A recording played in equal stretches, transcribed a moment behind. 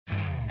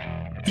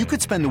You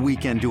could spend the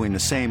weekend doing the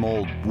same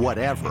old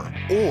whatever,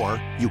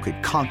 or you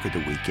could conquer the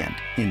weekend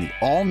in the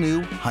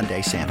all-new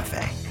Hyundai Santa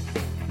Fe.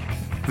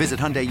 Visit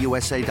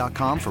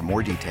HyundaiUSA.com for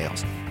more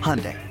details.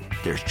 Hyundai,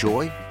 there's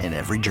joy in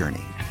every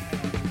journey.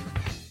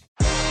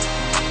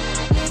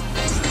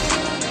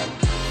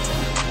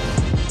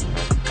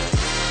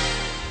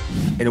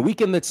 In a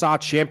weekend that saw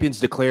champions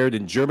declared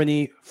in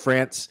Germany,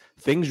 France,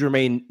 things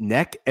remain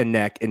neck and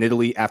neck in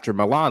Italy after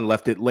Milan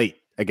left it late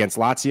against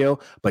Lazio,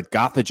 but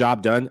got the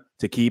job done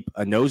to keep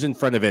a nose in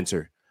front of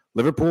Inter.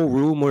 Liverpool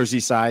rule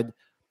Merseyside,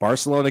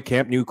 Barcelona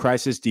Camp Nou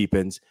crisis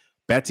deepens,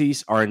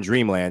 Betis are in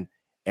dreamland,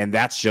 and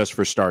that's just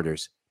for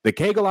starters. The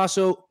Que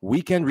Golazo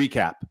weekend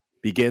recap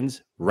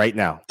begins right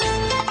now.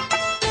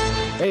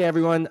 Hey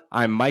everyone,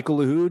 I'm Michael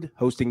Lahoud,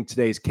 hosting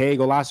today's Que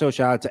Golazo.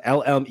 Shout out to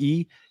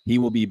LME. He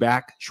will be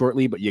back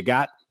shortly, but you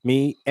got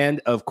me,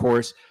 and of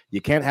course,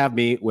 you can't have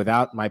me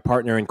without my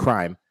partner in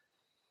crime.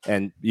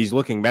 And he's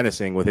looking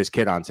menacing with his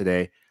kid on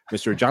today,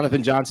 Mr.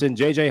 Jonathan Johnson.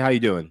 JJ, how you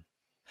doing?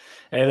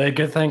 Hey there,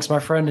 good, thanks, my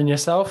friend. And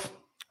yourself?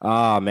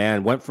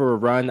 Man, went for a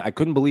run. I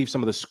couldn't believe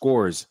some of the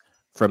scores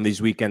from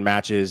these weekend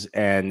matches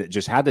and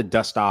just had to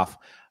dust off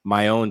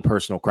my own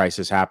personal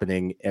crisis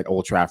happening at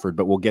Old Trafford,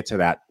 but we'll get to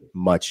that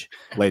much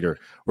later.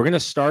 We're going to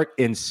start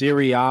in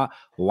Serie A.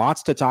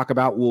 Lots to talk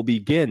about. We'll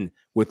begin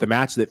with the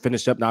match that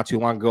finished up not too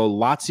long ago,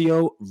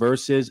 Lazio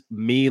versus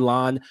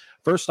Milan.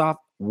 First off,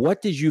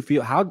 what did you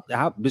feel?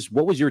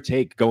 What was your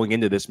take going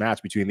into this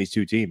match between these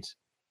two teams?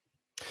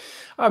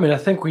 I mean, I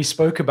think we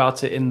spoke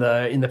about it in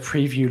the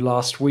preview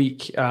last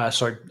week.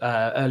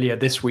 Earlier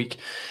this week,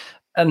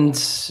 and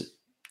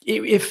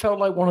it felt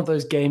like one of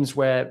those games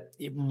where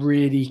it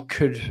really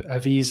could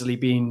have easily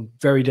been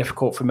very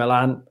difficult for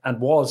Milan, and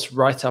was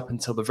right up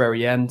until the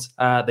very end.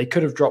 They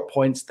could have dropped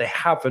points. They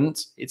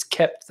haven't. It's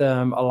kept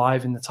them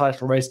alive in the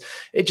title race.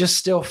 It just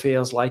still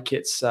feels like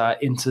it's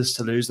Inter's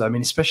to lose, though. I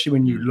mean, especially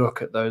when you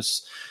look at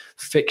those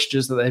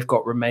fixtures that they've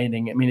got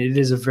remaining. I mean, it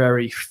is a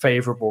very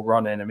favorable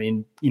run in. I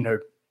mean,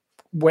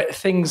 where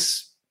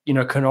things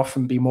can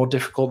often be more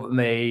difficult than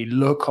they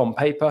look on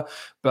paper.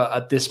 But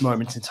at this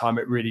moment in time,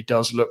 it really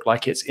does look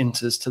like it's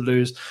Inter's to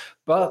lose.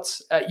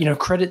 But,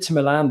 credit to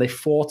Milan. They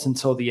fought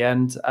until the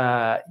end.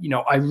 I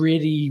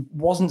really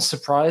wasn't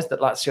surprised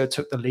that Lazio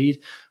took the lead.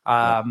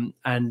 And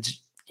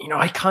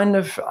I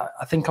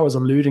think I was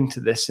alluding to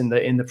this in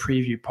the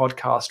preview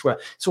podcast, where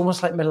it's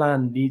almost like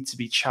Milan need to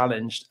be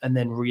challenged and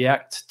then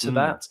react to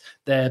that.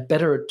 They're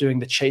better at doing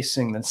the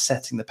chasing than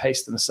setting the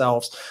pace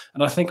themselves.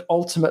 And I think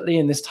ultimately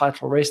in this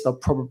title race, they'll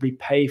probably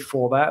pay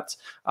for that.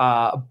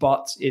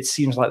 But it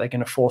seems like they're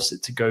going to force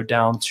it to go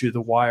down to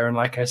the wire. And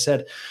like I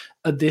said,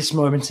 at this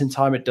moment in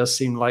time, it does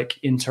seem like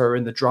Inter are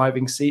in the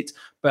driving seat.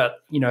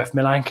 But, if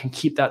Milan can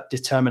keep that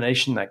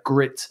determination, that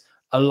grit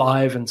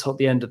alive until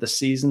the end of the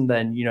season,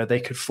 then they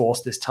could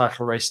force this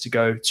title race to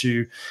go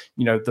to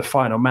the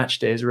final match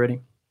days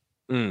already.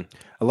 I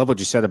love what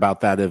you said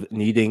about that, of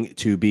needing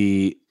to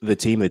be the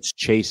team that's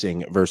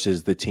chasing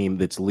versus the team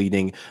that's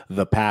leading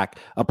the pack.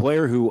 A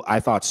player who I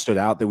thought stood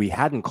out that we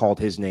hadn't called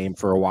his name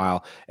for a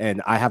while,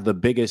 and I have the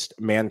biggest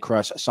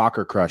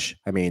soccer crush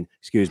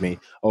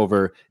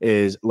over,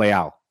 is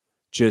Leao.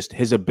 Just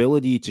his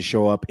ability to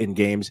show up in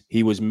games.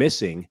 He was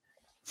missing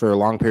for a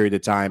long period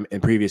of time in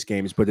previous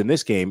games, but in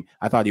this game,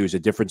 I thought he was a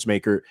difference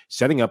maker,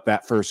 setting up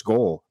that first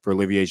goal for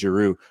Olivier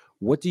Giroud.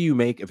 What do you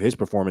make of his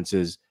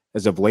performances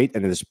as of late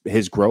and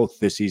his growth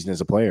this season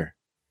as a player?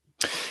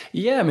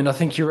 Yeah, I mean, I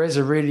think you raise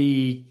a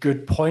really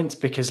good point,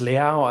 because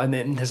Leao, and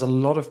then there's a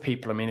lot of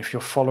people, I mean, if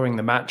you're following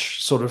the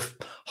match sort of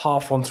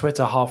half on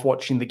Twitter, half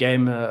watching the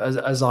game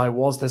as I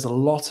was, there's a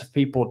lot of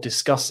people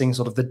discussing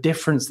sort of the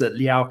difference that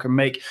Leao can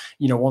make,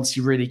 once he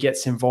really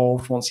gets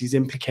involved, once he's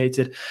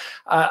implicated.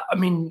 I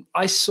mean,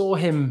 I saw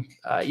him,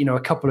 a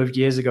couple of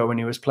years ago when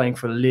he was playing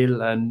for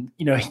Lille, and,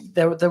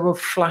 there were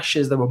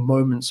flashes, there were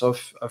moments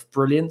of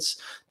brilliance,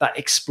 that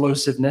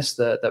explosiveness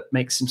that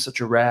makes him such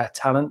a rare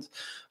talent.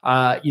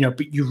 But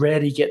you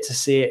rarely get to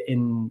see it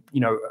in,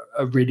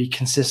 a really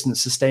consistent,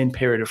 sustained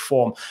period of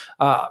form.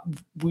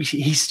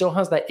 He still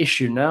has that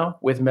issue now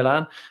with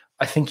Milan.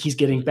 I think he's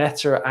getting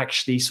better at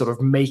actually sort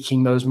of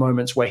making those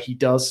moments where he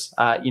does,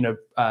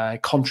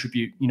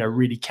 contribute,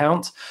 really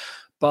count.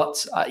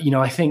 But,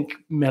 I think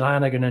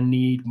Milan are going to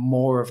need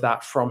more of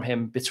that from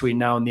him between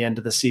now and the end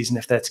of the season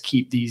if they're to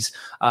keep these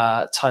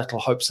title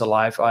hopes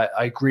alive. I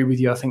agree with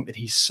you. I think that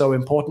he's so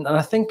important. And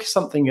I think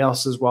something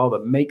else as well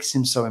that makes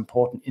him so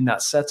important in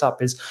that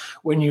setup is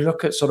when you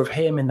look at sort of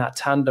him in that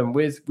tandem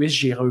with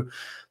Giroud,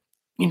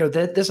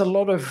 there's a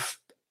lot of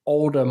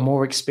older,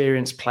 more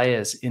experienced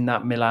players in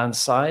that Milan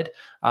side,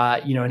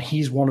 and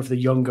he's one of the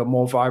younger,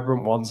 more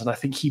vibrant ones. And I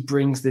think he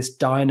brings this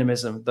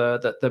dynamism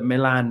that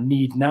Milan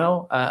need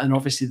now, and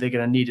obviously they're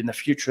going to need in the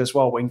future as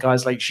well, when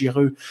guys like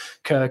Giroud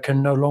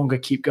can no longer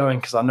keep going,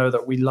 because I know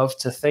that we love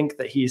to think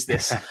that he's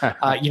this,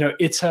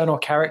 eternal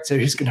character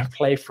who's going to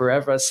play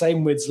forever.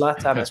 Same with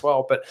Zlatan as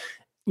well. But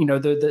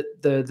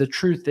the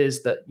truth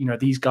is that,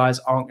 these guys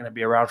aren't going to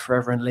be around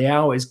forever, and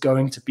Leao is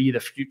going to be the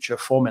future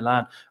for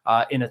Milan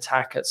in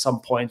attack at some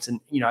point.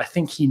 And, I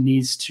think he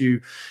needs to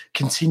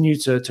continue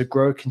to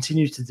grow,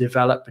 continue to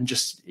develop, and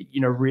just,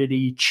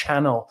 really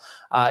channel,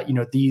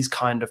 these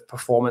kind of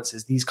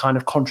performances, these kind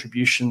of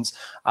contributions,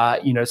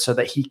 so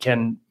that he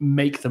can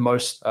make the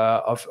most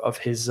of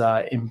his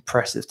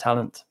impressive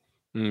talent.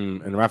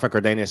 And Rafa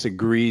Cardenas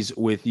agrees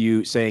with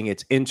you, saying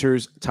it's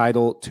Inter's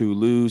title to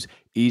lose,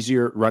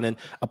 easier running.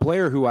 A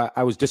player who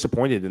I was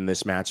disappointed in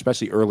this match,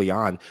 especially early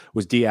on,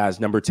 was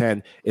Diaz, number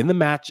 10. In the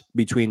match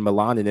between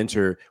Milan and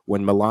Inter,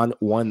 when Milan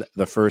won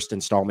the first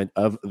installment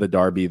of the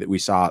derby that we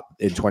saw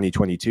in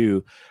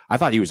 2022, I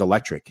thought he was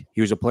electric. He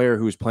was a player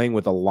who was playing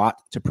with a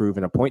lot to prove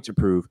and a point to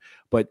prove.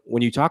 But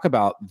when you talk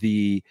about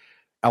the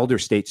elder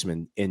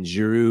statesmen in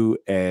Giroud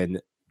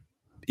and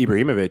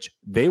Ibrahimovic,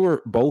 they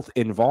were both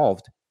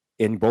involved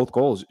in both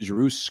goals.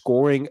 Giroud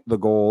scoring the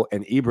goal,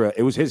 and Ibra,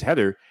 it was his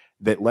header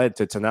that led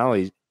to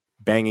Tonali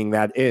banging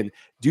that in.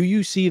 Do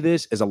you see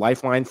this as a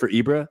lifeline for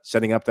Ibra,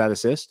 setting up that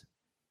assist?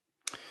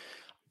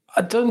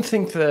 I don't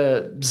think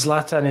that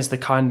Zlatan is the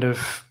kind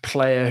of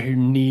player who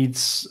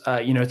needs,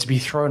 to be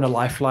thrown a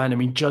lifeline. I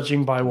mean,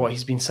 judging by what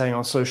he's been saying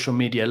on social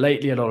media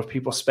lately, a lot of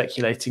people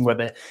speculating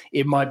whether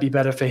it might be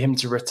better for him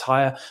to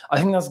retire. I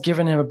think that's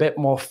given him a bit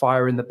more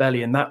fire in the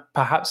belly, and that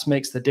perhaps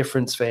makes the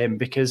difference for him,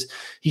 because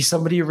he's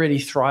somebody who really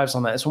thrives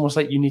on that. It's almost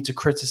like you need to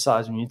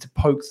criticize him, you need to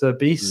poke the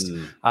beast,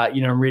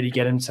 and really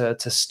get him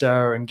to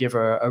stir and give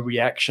a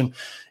reaction.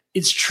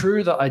 It's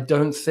true that I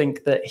don't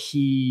think that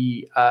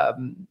he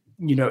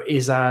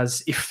is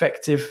as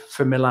effective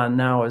for Milan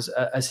now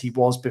as he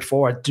was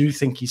before. I do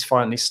think he's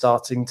finally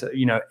starting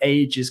to,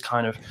 age is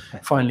kind of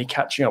finally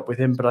catching up with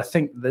him. But I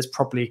think there's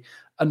probably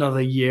another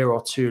year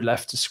or two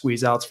left to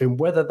squeeze out of him,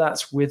 whether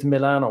that's with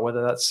Milan or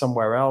whether that's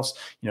somewhere else.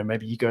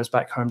 Maybe he goes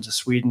back home to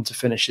Sweden to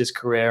finish his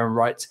career and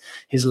write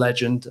his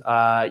legend,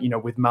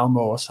 with Malmo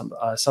or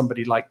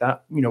somebody like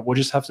that. We'll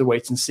just have to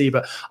wait and see.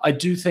 But I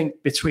do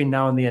think between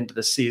now and the end of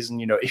the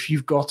season, if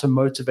you've got a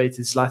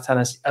motivated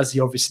Zlatan as he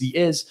obviously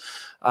is,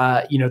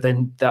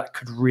 then that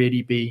could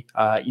really be,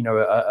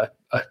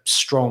 a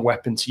strong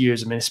weapon to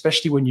use. I mean,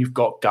 especially when you've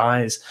got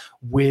guys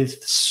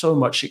with so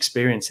much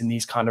experience in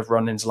these kind of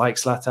run-ins, like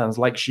Zlatan's,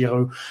 like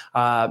Giroud,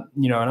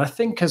 and I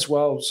think as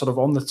well, sort of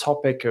on the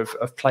topic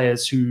of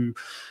players who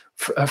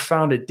have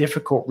found it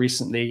difficult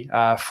recently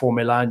for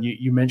Milan,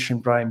 you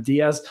mentioned Brahim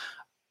Diaz.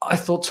 I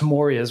thought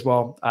Tomori as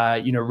well,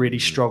 really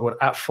struggled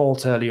at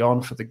fault early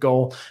on for the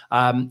goal.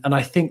 And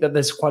I think that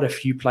there's quite a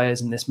few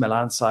players in this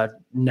Milan side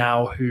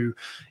now who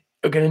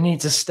are going to need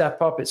to step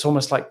up. It's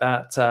almost like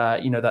that,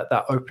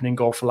 that opening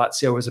goal for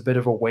Lazio was a bit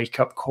of a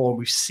wake-up call.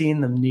 We've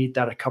seen them need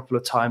that a couple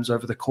of times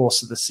over the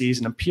course of the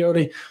season. And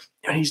Pioli,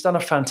 he's done a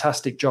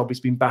fantastic job. He's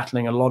been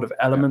battling a lot of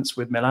elements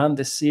with Milan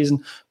this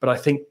season, but I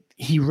think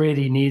he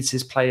really needs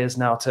his players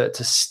now to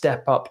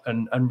step up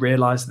and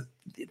realize that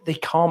they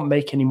can't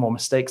make any more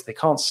mistakes. They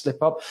can't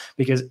slip up,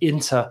 because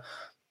Inter,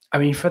 I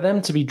mean, for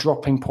them to be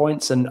dropping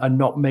points and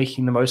not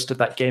making the most of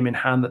that game in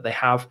hand that they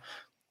have,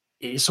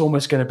 it's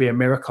almost going to be a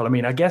miracle. I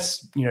mean, I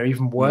guess,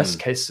 even worst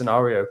case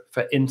scenario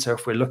for Inter,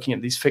 if we're looking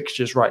at these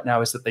fixtures right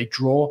now, is that they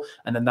draw,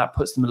 and then that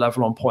puts them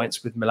level on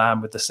points with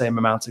Milan with the same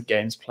amount of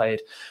games played.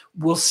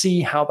 We'll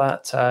see how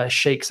that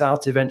shakes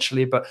out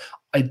eventually. But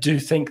I do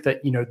think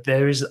that,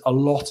 there is a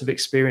lot of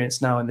experience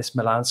now in this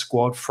Milan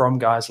squad from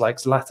guys like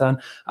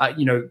Zlatan,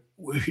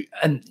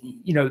 and,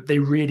 they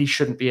really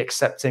shouldn't be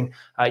accepting,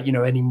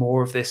 any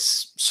more of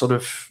this sort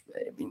of,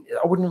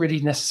 I wouldn't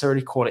really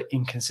necessarily call it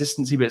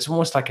inconsistency, but it's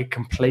almost like a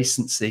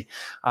complacency,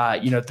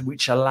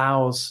 which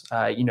allows,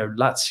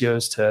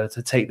 Lazio's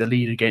to take the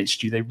lead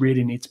against you. They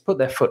really need to put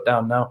their foot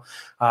down now,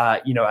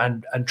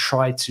 and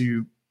try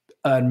to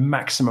earn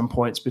maximum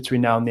points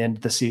between now and the end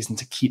of the season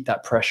to keep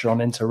that pressure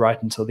on Inter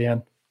right until the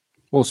end.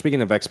 Well,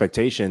 speaking of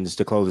expectations,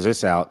 to close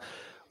this out,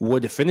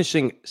 would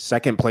finishing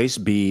second place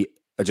be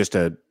just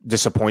a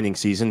disappointing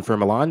season for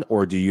Milan,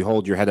 or do you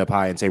hold your head up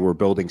high and say we're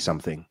building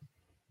something?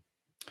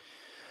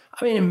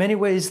 I mean, in many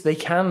ways, they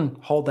can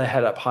hold their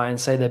head up high and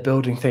say they're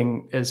building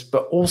things,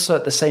 but also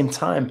at the same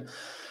time,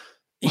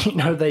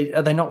 are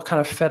they not kind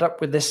of fed up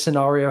with this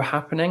scenario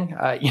happening?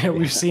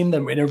 We've seen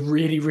them in a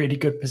really, really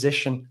good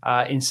position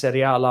in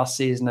Serie A last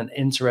season, and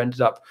Inter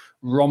ended up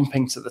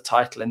romping to the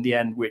title in the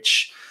end,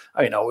 which,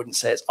 I wouldn't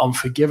say it's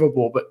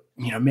unforgivable, but,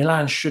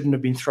 Milan shouldn't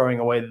have been throwing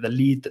away the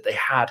lead that they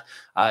had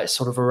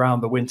sort of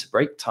around the winter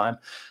break time.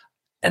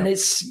 And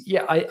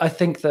I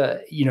think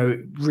that,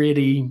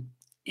 really,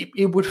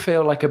 it would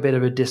feel like a bit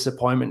of a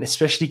disappointment,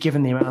 especially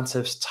given the amount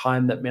of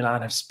time that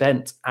Milan have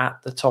spent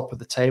at the top of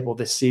the table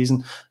this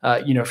season,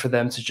 for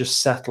them to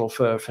just settle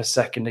for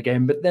second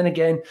again. But then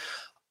again,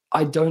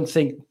 I don't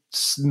think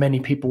many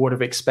people would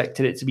have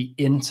expected it to be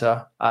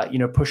Inter,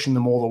 pushing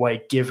them all the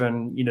way,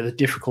 given, the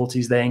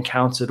difficulties they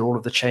encountered, all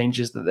of the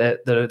changes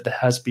that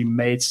has been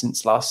made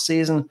since last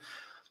season.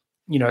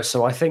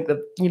 So I think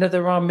that,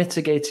 there are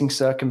mitigating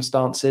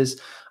circumstances,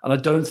 and I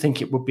don't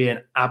think it would be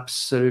an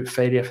absolute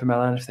failure for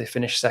Milan if they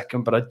finish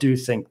second, but I do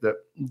think that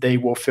they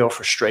will feel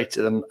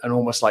frustrated and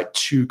almost like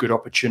two good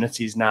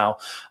opportunities now,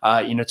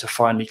 to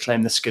finally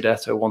claim the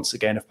Scudetto once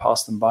again have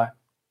passed them by.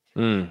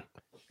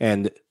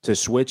 And to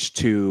switch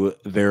to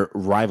their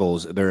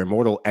rivals, their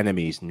immortal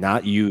enemies,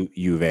 not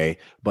Juve,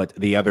 but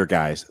the other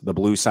guys, the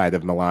blue side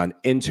of Milan,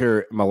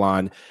 Inter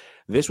Milan.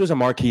 This was a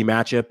marquee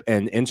matchup,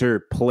 and Inter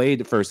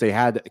played first. They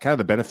had kind of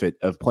the benefit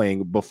of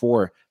playing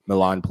before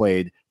Milan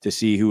played to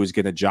see who was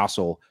going to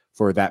jostle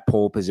for that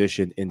pole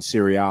position in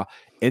Serie A.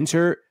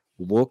 Inter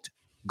looked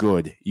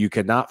good. You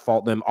cannot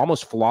fault them.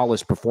 Almost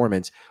flawless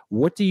performance.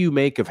 What do you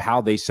make of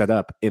how they set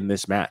up in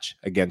this match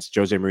against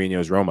Jose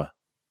Mourinho's Roma?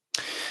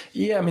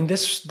 Yeah, I mean,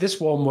 this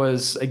one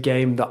was a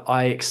game that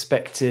I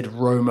expected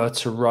Roma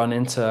to run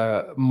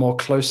into more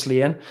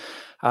closely in.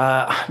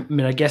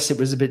 I guess it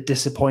was a bit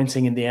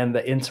disappointing in the end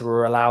that Inter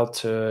were allowed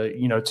to,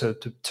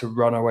 to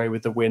run away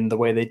with the win the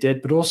way they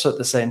did. But also at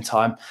the same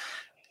time,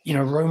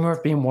 Roma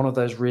have been one of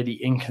those really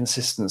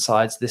inconsistent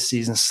sides this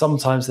season.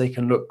 Sometimes they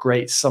can look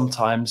great.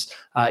 Sometimes,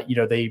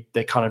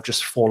 they kind of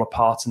just fall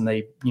apart and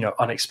they,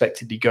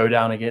 unexpectedly go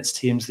down against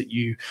teams that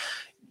you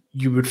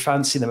would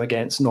fancy them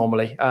against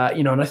normally.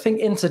 And I think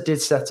Inter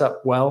did set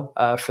up well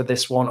for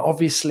this one.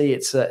 Obviously,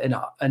 it's an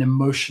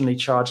emotionally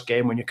charged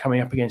game when you're coming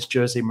up against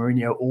Jose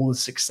Mourinho, all the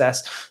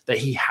success that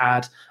he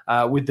had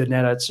with the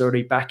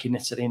Nerazzurri back in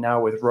Italy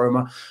now with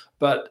Roma.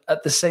 But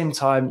at the same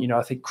time,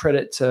 I think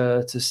credit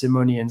to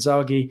Simone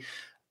Inzaghi.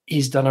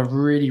 He's done a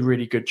really,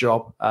 really good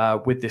job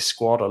with this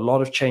squad. A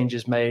lot of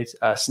changes made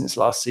since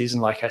last season,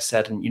 like I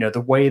said. And,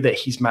 the way that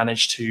he's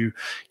managed to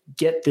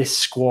get this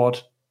squad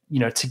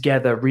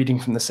together, reading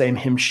from the same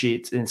hymn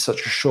sheet in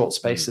such a short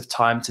space of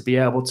time, to be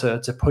able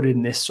to put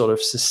in this sort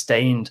of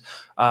sustained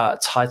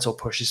title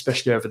push,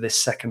 especially over this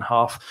second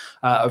half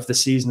of the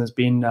season, has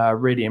been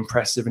really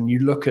impressive. And you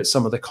look at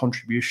some of the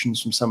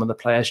contributions from some of the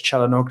players,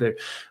 Çalhanoğlu,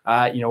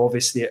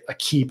 obviously a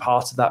key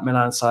part of that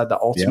Milan side that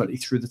ultimately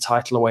threw the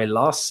title away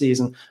last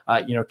season,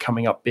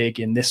 coming up big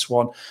in this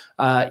one,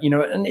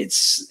 and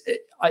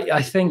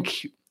I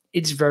think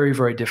it's very,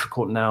 very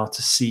difficult now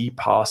to see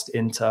past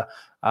Inter.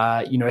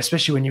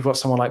 Especially when you've got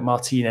someone like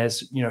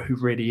Martinez, who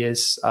really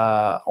is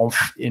on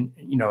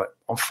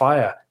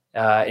fire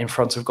in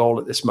front of goal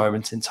at this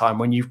moment in time.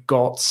 When you've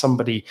got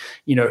somebody,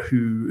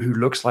 who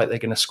looks like they're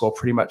going to score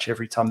pretty much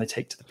every time they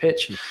take to the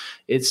pitch,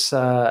 it's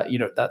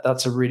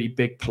that's a really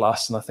big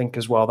plus. And I think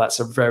as well that's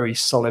a very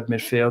solid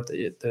midfield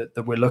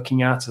that we're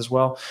looking at as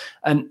well.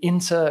 And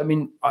Inter, I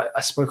mean,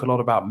 I spoke a lot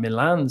about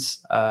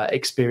Milan's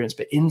experience,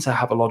 but Inter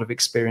have a lot of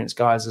experienced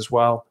guys as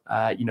well.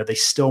 They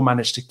still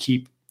managed to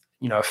keep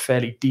a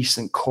fairly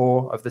decent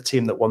core of the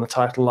team that won the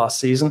title last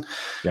season.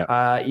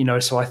 Yeah.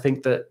 So I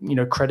think that,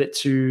 credit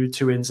to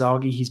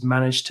Inzaghi, he's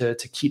managed to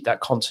keep that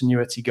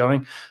continuity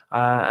going.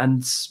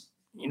 And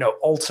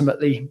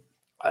ultimately,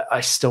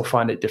 I still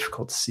find it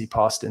difficult to see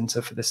past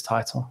Inter for this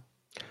title.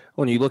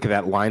 When you look at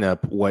that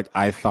lineup, what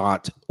I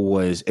thought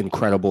was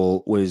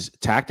incredible was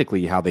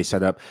tactically how they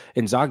set up.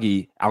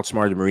 Inzaghi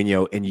outsmarted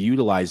Mourinho in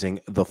utilizing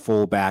the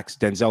fullbacks.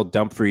 Denzel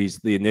Dumfries,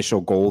 the initial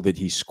goal that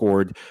he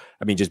scored,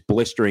 I mean, just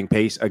blistering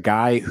pace. A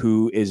guy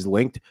who is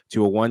linked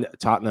to a one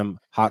Tottenham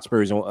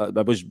Hotspurs.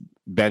 I wish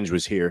Benj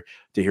was here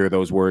to hear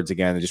those words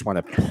again. I just want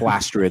to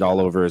plaster it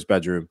all over his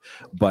bedroom.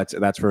 But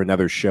that's for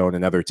another show and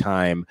another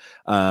time.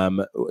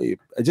 Do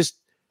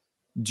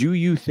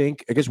you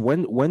think, I guess,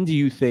 when do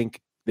you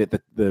think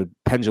that the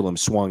pendulum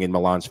swung in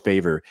Milan's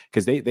favor?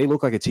 Because they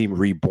look like a team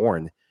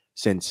reborn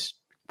since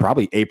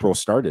probably April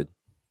started.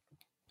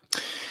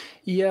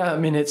 Yeah, I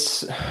mean,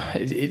 it's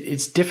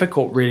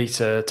difficult really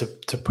to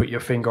put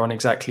your finger on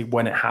exactly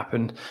when it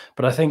happened.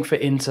 But I think for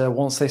Inter,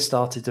 once they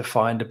started to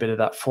find a bit of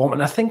that form,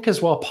 and I think as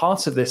well,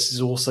 part of this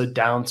is also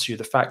down to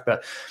the fact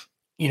that,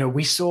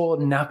 we saw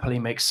Napoli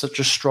make such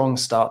a strong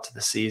start to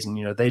the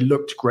season. They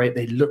looked great.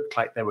 They looked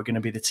like they were going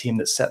to be the team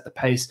that set the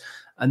pace.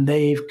 And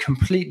they've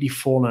completely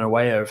fallen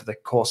away over the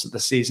course of the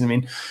season. I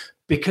mean,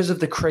 because of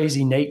the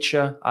crazy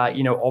nature,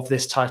 of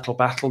this title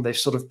battle, they've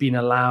sort of been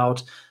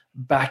allowed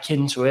back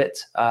into it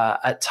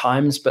at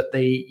times. But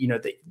they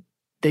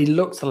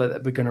looked like they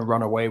were going to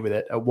run away with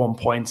it at one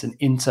point, and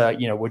Inter,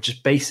 were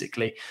just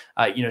basically,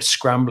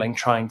 scrambling,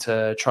 trying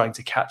to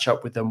catch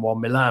up with them, while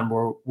Milan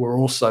were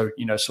also,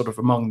 sort of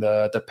among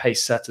the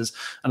pace setters.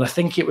 And I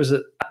think it was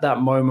at that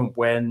moment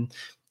when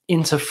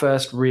Inter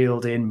first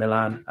reeled in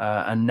Milan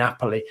and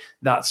Napoli,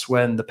 that's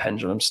when the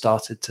pendulum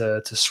started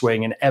to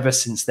swing. And ever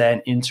since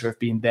then, Inter have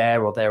been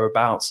there or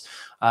thereabouts,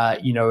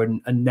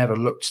 and never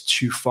looked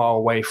too far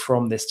away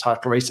from this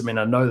title race. I mean,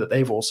 I know that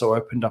they've also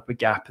opened up a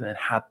gap and then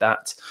had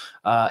that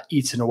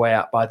eaten away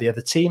at by the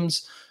other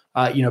teams.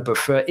 But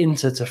for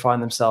Inter to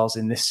find themselves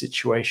in this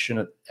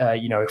situation,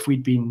 if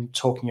we'd been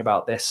talking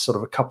about this sort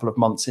of a couple of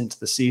months into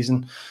the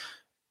season,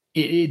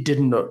 it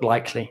didn't look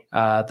likely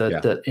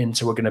that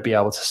Inter were going to be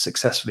able to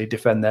successfully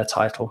defend their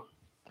title.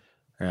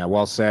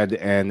 Well said.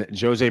 And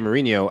Jose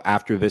Mourinho,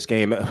 after this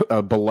game,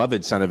 a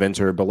beloved son of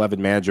Inter, beloved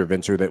manager of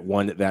Inter that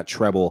won that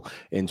treble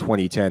in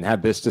 2010,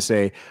 had this to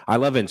say: "I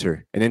love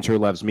Inter, and Inter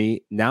loves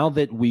me. Now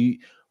that we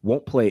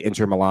won't play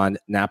Inter Milan,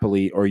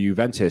 Napoli, or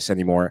Juventus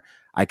anymore,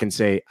 I can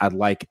say I'd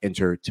like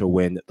Inter to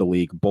win the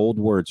league." Bold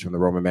words from the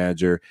Roma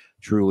manager,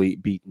 truly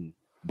beaten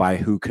by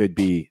who could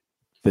be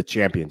the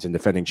champions and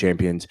defending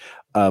champions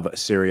of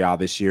Serie A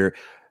this year.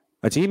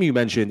 A team you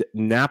mentioned,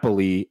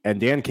 Napoli, and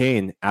Dan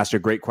Kane asked a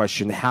great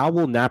question. How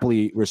will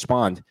Napoli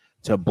respond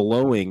to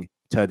blowing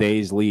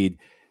today's lead?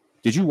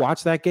 Did you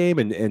watch that game?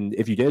 And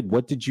if you did,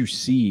 what did you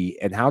see?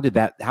 And how did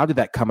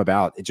that come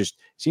about? It just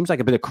seems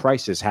like a bit of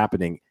crisis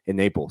happening in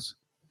Naples.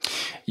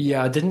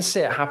 Yeah, I didn't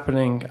see it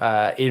happening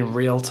in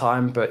real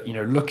time, but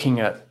looking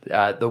at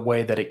the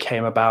way that it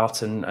came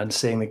about and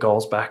seeing the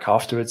goals back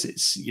afterwards,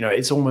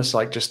 it's almost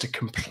like just a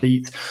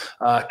complete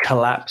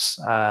collapse.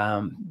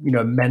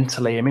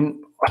 Mentally. I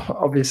mean,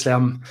 obviously,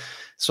 I'm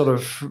sort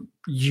of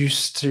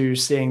used to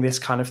seeing this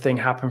kind of thing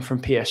happen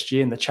from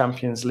PSG in the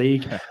Champions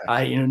League.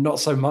 Not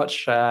so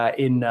much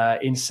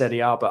in Serie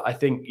A, but I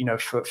think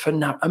for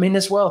now, I mean,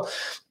 as well,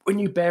 when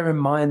you bear in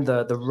mind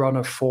the run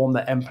of form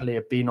that Empoli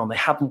have been on, they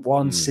hadn't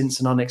won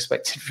since an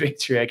unexpected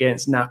victory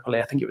against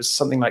Napoli. I think it was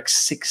something like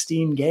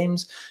 16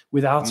 games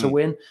without a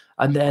win,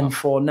 and then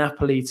for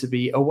Napoli to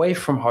be away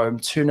from home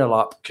 2-0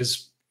 up,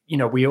 because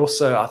we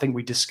also, I think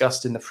we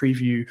discussed in the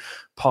preview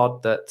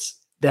pod that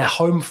their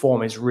home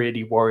form is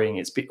really worrying.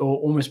 It's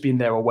almost been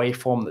their away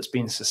form that's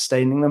been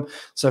sustaining them.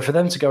 So for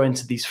them to go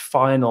into these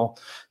final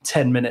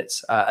 10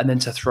 minutes and then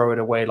to throw it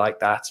away like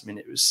that, I mean,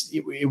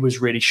 it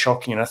was really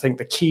shocking. And I think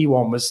the key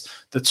one was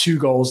the 2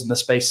 goals in the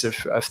space of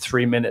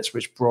 3 minutes,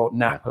 which brought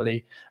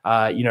Napoli,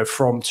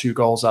 from 2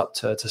 goals up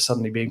to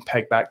suddenly being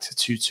pegged back to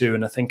 2-2.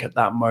 And I think at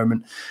that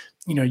moment,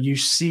 you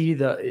see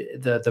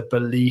the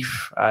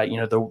belief,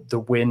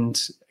 the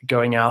wind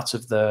going out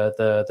of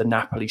the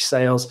Napoli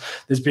sails.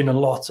 There's been a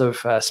lot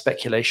of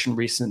speculation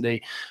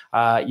recently,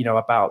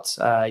 about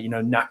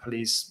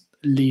Napoli's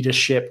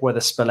leadership,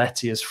 whether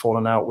Spalletti has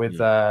fallen out with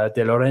De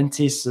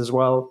Laurentiis as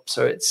well.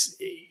 So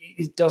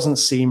it doesn't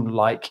seem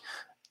like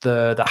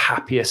the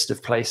happiest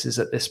of places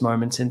at this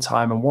moment in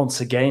time. And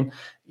once again,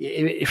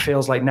 it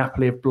feels like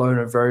Napoli have blown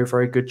a very,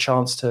 very good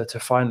chance to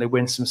finally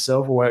win some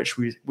silverware,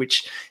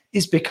 which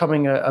is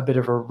becoming a bit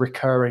of a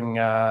recurring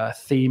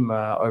theme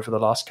over the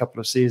last couple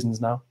of seasons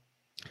now.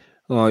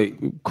 Well,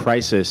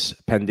 crisis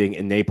pending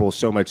in Naples,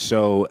 so much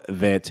so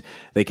that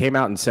they came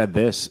out and said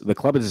this: the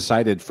club has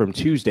decided from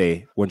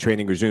Tuesday, when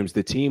training resumes,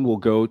 the team will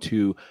go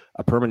to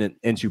permanent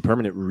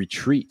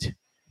retreat,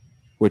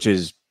 which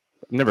is,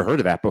 I've never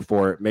heard of that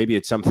before. Maybe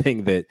it's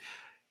something that,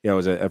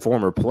 as a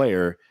former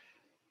player,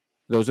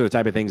 those are the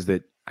type of things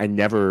that I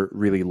never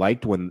really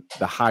liked, when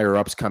the higher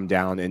ups come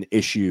down and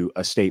issue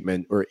a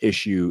statement or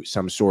issue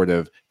some sort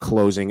of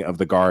closing of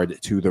the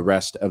guard to the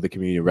rest of the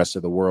community, the rest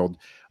of the world.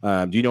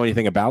 Do you know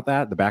anything about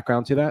that, the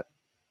background to that?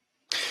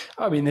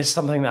 I mean, there's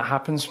something that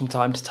happens from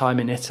time to time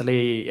in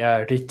Italy.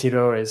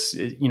 Ritiro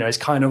is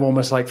kind of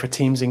almost like for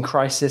teams in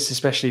crisis,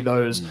 especially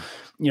those,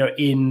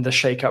 in the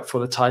shake-up for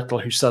the title,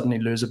 who suddenly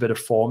lose a bit of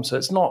form. So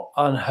it's not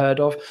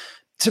unheard of.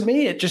 To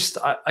me, it just,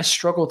 I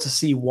struggle to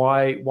see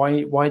why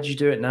do you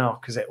do it now?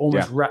 Because it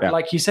almost,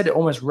 like you said, it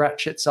almost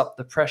ratchets up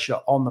the pressure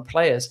on the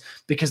players,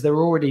 because they're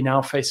already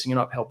now facing an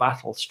uphill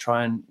battle to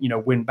try and,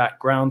 win back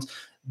ground.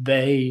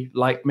 They,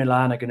 like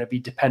Milan, are going to be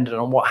dependent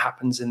on what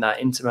happens in that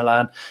Inter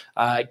Milan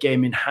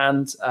game in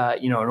hand,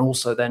 and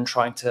also then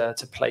trying to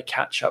play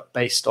catch up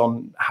based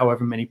on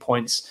however many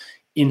points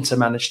Inter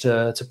managed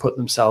to put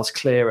themselves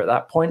clear at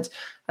that point.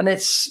 And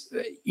it's,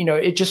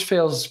 it just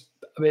feels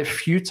a bit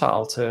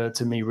futile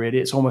to me, really.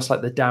 It's almost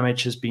like the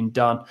damage has been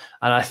done.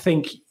 And I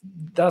think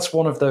that's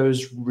one of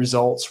those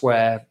results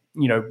where,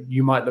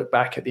 you might look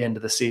back at the end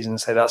of the season and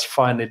say that's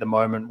finally the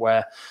moment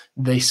where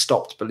they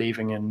stopped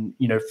believing. And,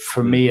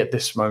 for me at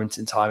this moment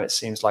in time, it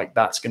seems like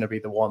that's going to be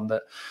the one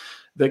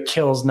that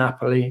kills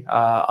Napoli,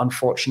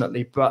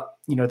 unfortunately. But,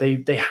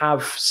 they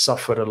have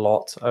suffered a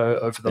lot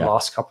over the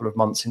last couple of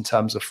months in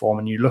terms of form.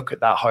 And you look at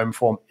that home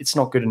form, it's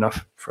not good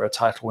enough for a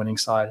title winning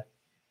side.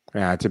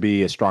 Yeah, to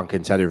be a strong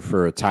contender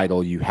for a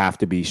title, you have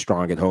to be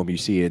strong at home. You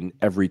see in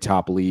every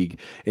top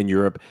league in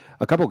Europe.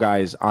 A couple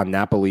guys on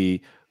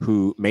Napoli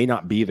who may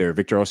not be there.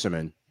 Victor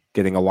Osimhen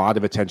getting a lot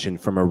of attention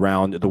from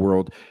around the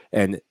world,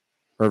 and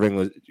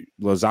Irving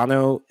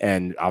Lozano,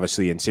 and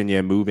obviously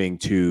Insigne moving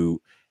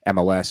to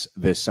MLS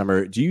this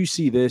summer. Do you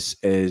see this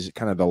as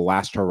kind of the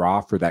last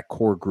hurrah for that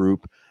core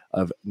group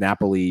of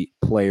Napoli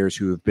players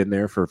who have been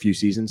there for a few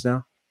seasons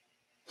now?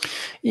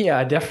 Yeah,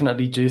 I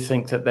definitely do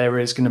think that there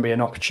is going to be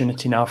an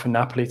opportunity now for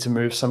Napoli to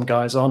move some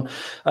guys on.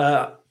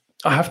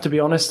 I have to be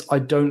honest, I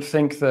don't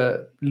think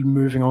that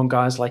moving on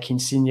guys like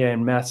Insigne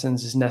and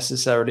Mertens is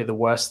necessarily the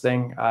worst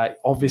thing.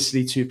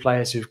 Obviously, 2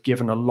 players who've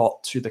given a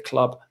lot to the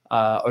club.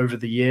 over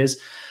the years.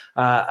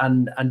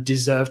 And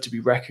deserve to be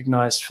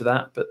recognized for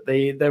that. But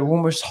they're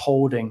almost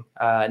holding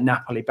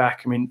Napoli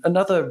back. I mean,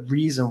 another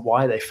reason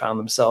why they found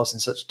themselves in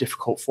such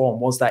difficult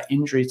form was that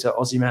injury to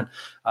Osimhen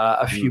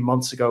a few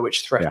months ago,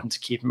 which threatened to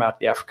keep him out of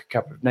the Africa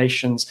Cup of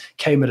Nations,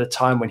 came at a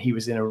time when he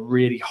was in a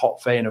really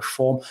hot vein of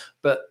form.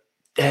 But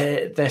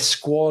their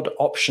squad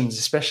options,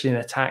 especially in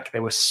attack, they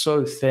were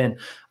so thin.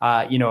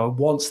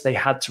 Once they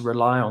had to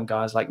rely on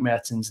guys like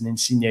Mertens and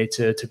Insigne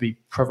to be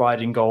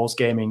providing goals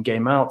game in,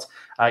 game out,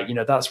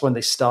 that's when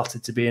they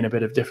started to be in a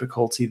bit of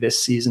difficulty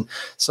this season.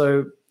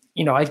 So,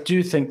 I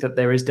do think that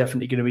there is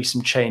definitely going to be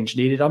some change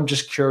needed. I'm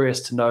just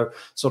curious to know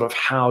sort of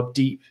how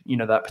deep,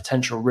 that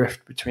potential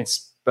rift between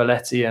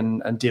Spalletti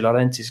and De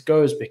Laurentiis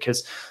goes,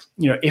 because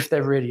if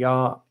there really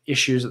are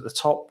issues at the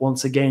top,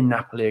 once again,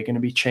 Napoli are going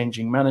to be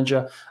changing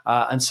manager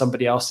and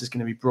somebody else is going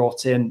to be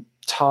brought in,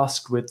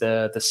 tasked with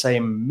the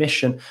same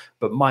mission,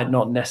 but might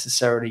not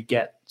necessarily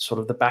get sort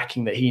of the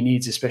backing that he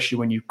needs, especially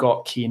when you've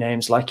got key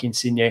names like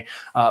Insigne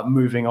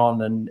moving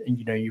on, and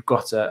you've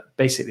got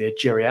basically a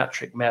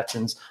geriatric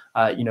Mertens,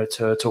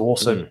 to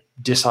also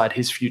decide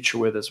his future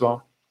with as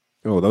well.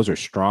 Oh, those are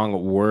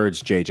strong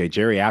words, JJ.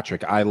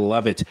 Geriatric. I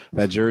love it.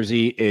 That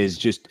jersey is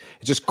just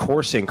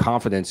coursing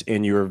confidence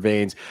in your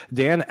veins.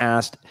 Dan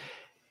asked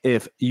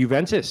if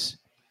Juventus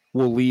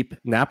will leap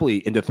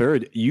Napoli into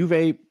third.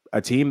 Juve, a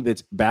team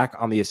that's back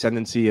on the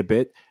ascendancy a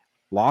bit,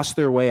 lost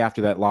their way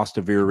after that loss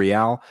to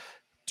Villarreal.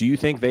 Do you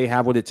think they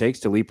have what it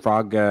takes to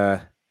leapfrog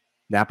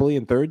Napoli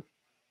in third?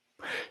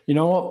 You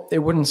know what? It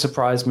wouldn't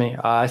surprise me.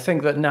 I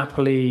think that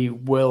Napoli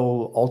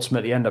will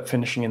ultimately end up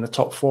finishing in the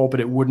top four, but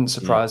it wouldn't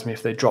surprise me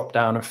if they drop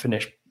down and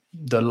finish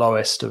the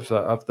lowest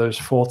of those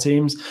four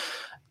teams.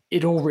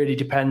 It all really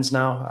depends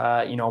now,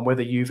 on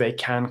whether Juve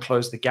can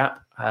close the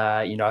gap.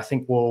 I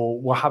think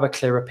we'll have a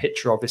clearer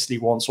picture, obviously,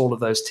 once all of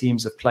those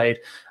teams have played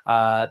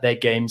their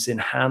games in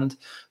hand.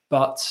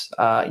 But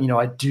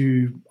I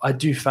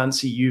do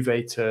fancy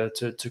Juve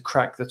to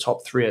crack the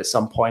top three at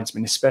some point. I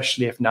mean,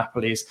 especially if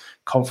Napoli's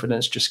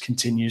confidence just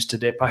continues to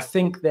dip. I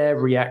think their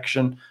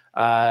reaction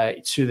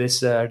to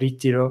this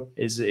Ritiro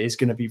is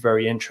going to be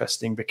very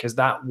interesting, because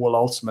that will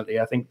ultimately,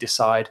 I think,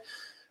 decide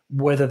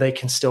whether they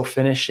can still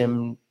finish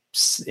in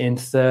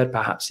third,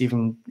 perhaps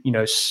even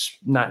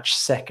snatch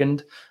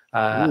second.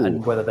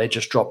 And whether they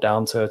just drop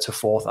down to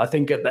fourth. I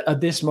think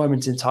at this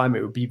moment in time,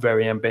 it would be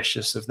very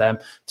ambitious of them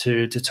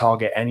to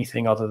target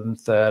anything other than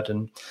third.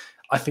 And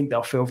I think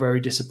they'll feel very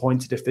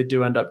disappointed if they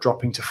do end up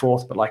dropping to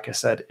fourth. But like I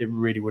said, it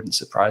really wouldn't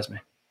surprise me.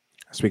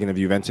 Speaking of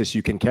Juventus,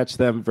 you can catch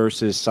them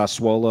versus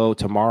Sassuolo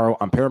tomorrow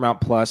on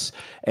Paramount Plus.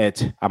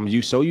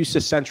 I'm so used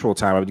to Central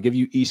Time. I would give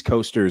you East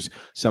Coasters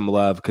some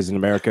love, because in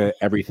America,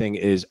 everything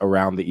is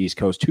around the East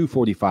Coast.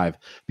 2:45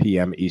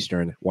 p.m.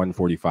 Eastern,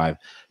 1:45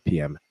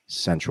 p.m.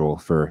 Central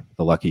for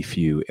the lucky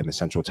few in the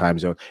Central Time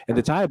Zone. And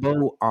the tie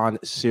bow on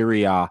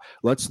Serie A.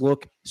 Let's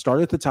start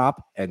at the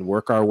top and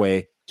work our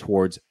way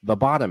towards the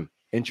bottom.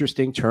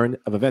 Interesting turn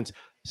of events.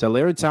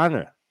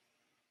 Salernitana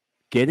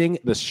getting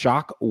the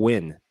shock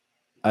win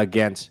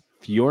against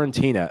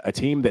Fiorentina, a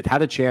team that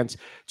had a chance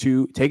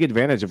to take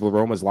advantage of La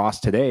Roma's loss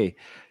today.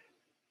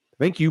 I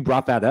think you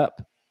brought that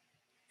up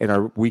in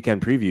our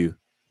weekend preview,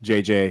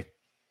 JJ.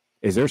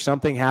 Is there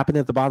something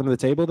happening at the bottom of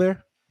the table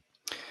there?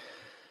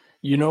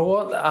 You know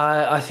what?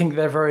 I think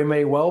there very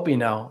may well be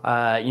now.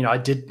 I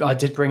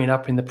did bring it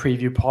up in the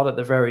preview pod at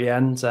the very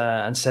end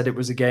and said it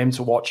was a game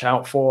to watch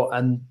out for.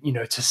 And,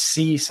 to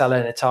see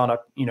Salernitana,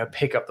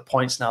 pick up the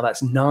points now,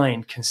 that's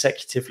 9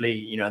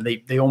 consecutively, and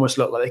they almost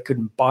look like they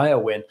couldn't buy a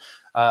win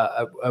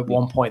at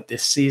one point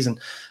this season.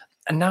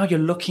 And now you're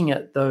looking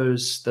at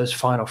those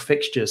final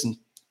fixtures, and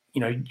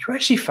you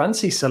actually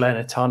fancy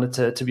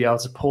Salernitana to be able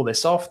to pull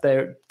this off.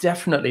 They're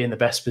definitely in the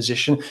best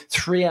position.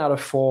 3 out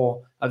of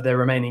 4 of their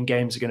remaining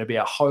games are going to be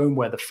at home,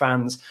 where the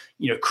fans,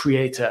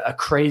 create a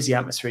crazy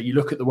atmosphere. You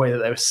look at the way that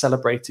they were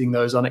celebrating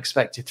those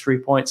unexpected 3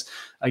 points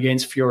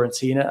against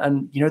Fiorentina,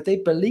 and they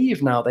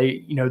believe now.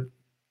 They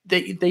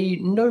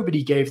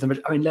nobody gave them.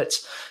 I mean,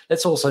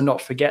 let's also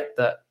not forget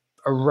that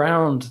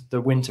around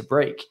the winter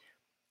break,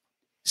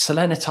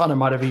 Salernitana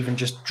might have even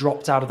just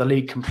dropped out of the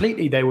league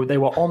completely. They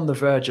were on the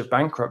verge of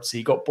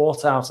bankruptcy, got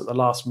bought out at the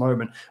last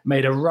moment,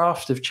 made a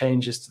raft of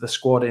changes to the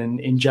squad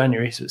in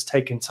January, so it's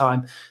taken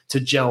time to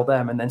gel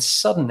them. And then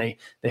suddenly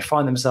they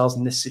find themselves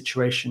in this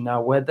situation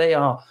now where they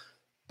are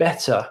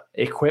better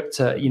equipped,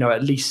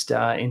 at least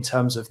in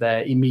terms of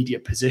their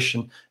immediate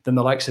position, than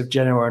the likes of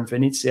Genoa and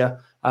Venezia,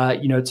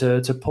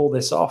 to pull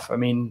this off. I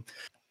mean,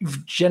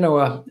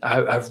 Genoa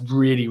have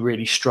really,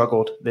 really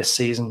struggled this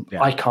season.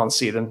 Yeah. I can't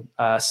see them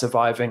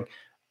surviving.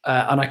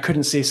 And I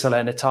couldn't see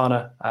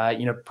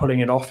Salernitana,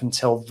 pulling it off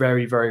until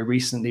very, very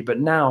recently.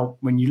 But now,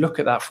 when you look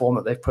at that form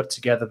that they've put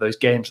together, those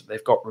games that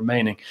they've got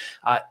remaining,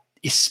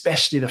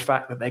 especially the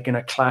fact that they're going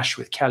to clash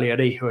with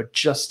Cagliari, who are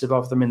just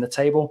above them in the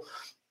table,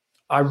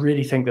 I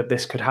really think that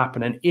this could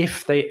happen. And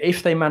if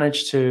they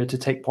manage to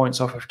take points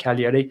off of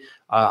Cagliari,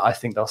 I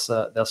think they'll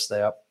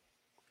stay up.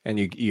 And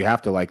you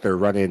have to, like, they're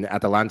running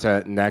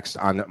Atalanta next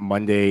on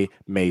Monday,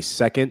 May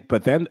 2nd.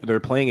 But then they're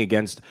playing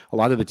against a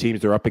lot of the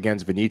teams. They're up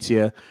against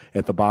Venezia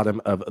at the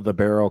bottom of the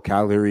barrel.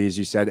 Cagliari, as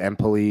you said,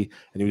 Empoli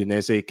and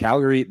Udinese.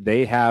 Cagliari,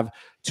 they have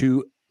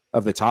two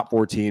of the top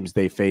four teams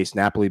they face,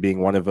 Napoli being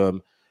one of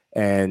them.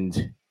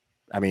 And,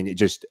 I mean,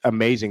 just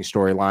amazing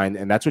storyline.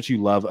 And that's what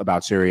you love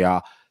about Serie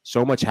A.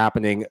 So much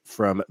happening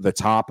from the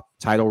top,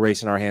 title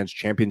race in our hands,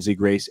 Champions League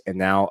race, and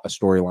now a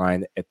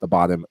storyline at the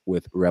bottom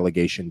with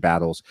relegation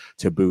battles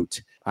to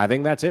boot. I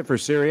think that's it for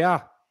Serie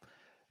A.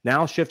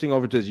 Now shifting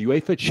over to the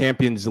UEFA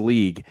Champions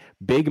League.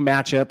 Big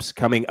matchups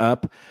coming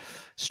up.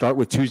 Start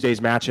with Tuesday's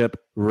matchup,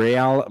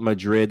 Real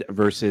Madrid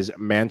versus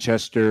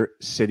Manchester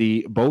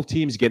City. Both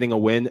teams getting a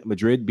win.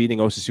 Madrid beating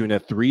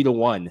Osasuna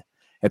 3-1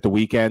 at the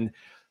weekend.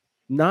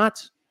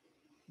 Not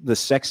the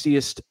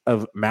sexiest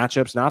of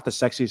matchups, not the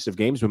sexiest of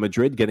games, but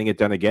Madrid getting it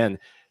done again.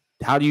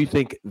 How do you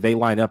think they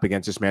line up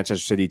against this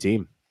Manchester City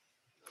team?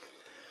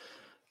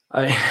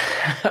 I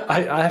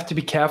have to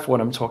be careful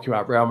when I'm talking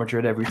about Real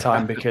Madrid every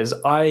time because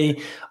I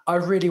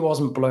really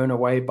wasn't blown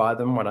away by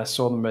them when I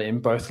saw them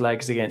in both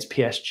legs against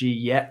PSG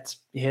yet.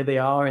 Here they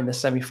are in the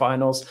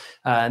semifinals,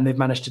 and they've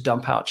managed to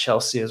dump out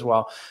Chelsea as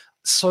well.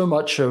 So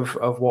much of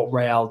what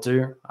Real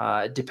do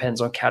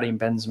depends on Karim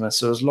Benzema.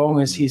 So as long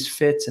as he's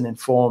fit and in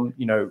form,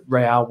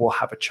 Real will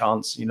have a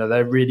chance.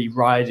 They're really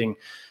riding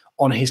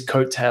on his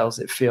coattails,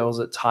 it feels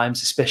at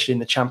times, especially in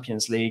the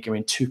Champions League. I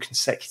mean, 2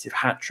 consecutive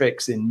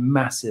hat-tricks in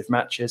massive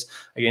matches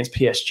against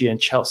PSG and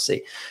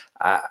Chelsea.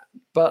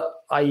 But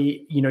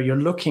you're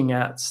looking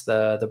at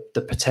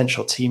the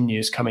potential team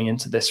news coming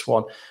into this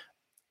one.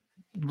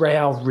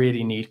 Real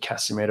really need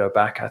Casemiro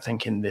back, I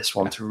think, in this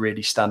one to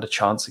really stand a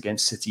chance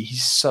against City.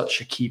 He's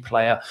such a key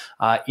player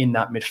in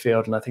that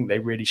midfield, and I think they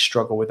really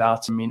struggle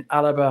without him. I mean,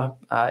 Alaba,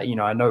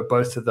 I know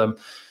both of them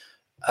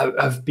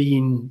have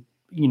been,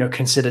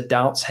 considered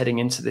doubts heading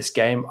into this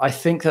game. I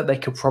think that they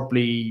could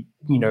probably,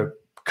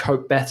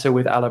 cope better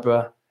with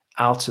Alaba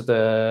out of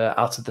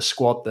the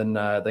squad than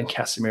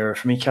Casemiro.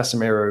 For me,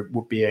 Casemiro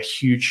would be a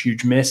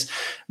huge miss.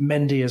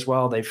 Mendy as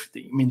well. They've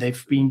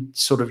been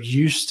sort of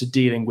used to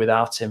dealing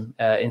without him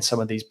in some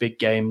of these big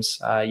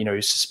games.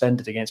 He's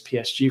suspended against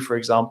PSG, for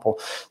example.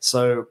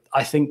 So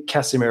I think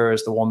Casemiro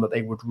is the one that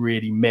they would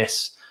really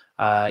miss.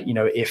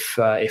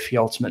 If he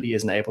ultimately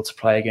isn't able to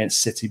play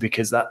against City,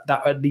 because that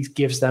at least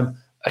gives them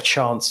a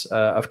chance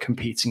of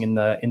competing in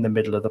the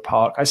middle of the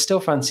park. I still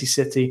fancy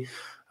City.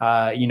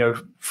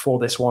 For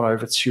this one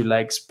over 2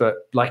 legs. But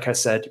like I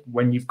said,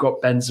 when you've got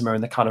Benzema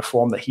in the kind of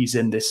form that he's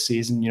in this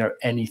season,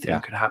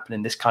 anything could happen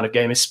in this kind of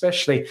game,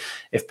 especially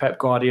if Pep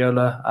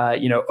Guardiola,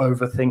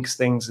 overthinks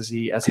things as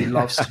he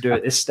loves to do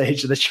at this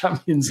stage of the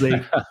Champions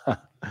League.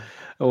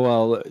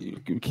 Well,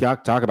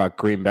 talk about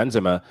Karim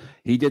Benzema.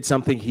 He did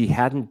something he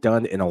hadn't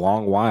done in a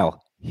long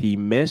while. He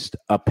missed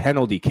a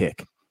penalty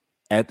kick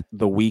at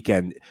the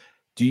weekend.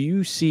 Do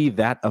you see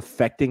that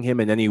affecting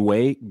him in any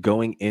way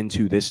going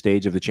into this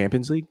stage of the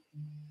Champions League?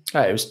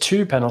 It was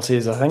 2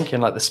 penalties, I think, in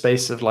the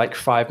space of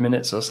 5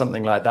 minutes or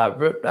something like that.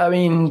 But I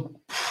mean,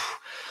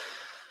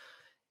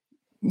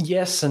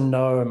 yes and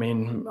no. I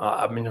mean,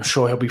 I'm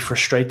sure he'll be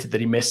frustrated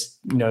that he missed,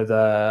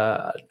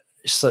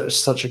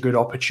 such a good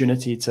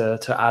opportunity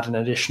to add an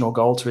additional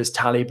goal to his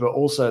tally. But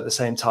also at the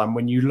same time,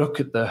 when you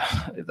look at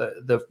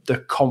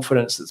the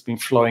confidence that's been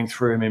flowing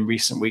through him in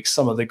recent weeks,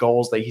 some of the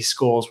goals that he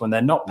scores when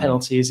they're not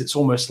penalties, it's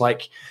almost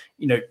like,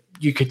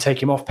 you could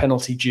take him off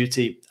penalty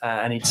duty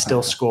and he'd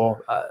still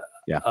score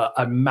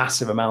a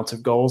massive amount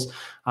of goals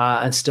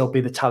and still be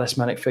the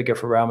talismanic figure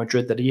for Real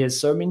Madrid that he is.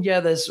 So, I mean,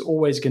 there's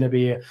always going to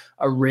be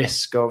a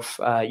risk of,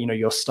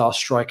 your star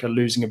striker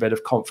losing a bit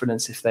of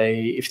confidence if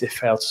they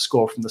fail to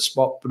score from the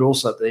spot. But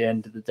also at the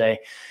end of the day,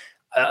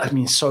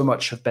 so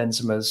much of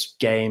Benzema's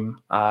game,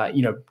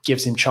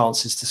 gives him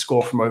chances to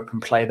score from open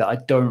play that I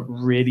don't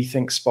really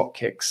think spot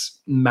kicks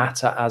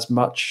matter as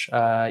much,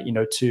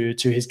 to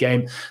his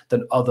game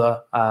than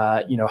other,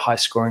 high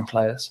scoring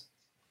players.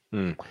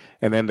 And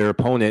then their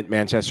opponent,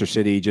 Manchester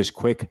City, just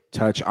quick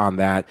touch on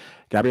that.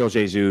 Gabriel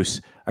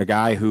Jesus, a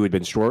guy who had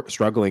been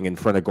struggling in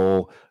front of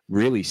goal,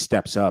 really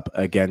steps up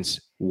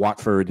against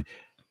Watford.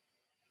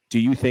 Do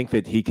you think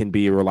that he can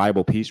be a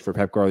reliable piece for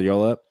Pep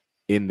Guardiola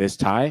in this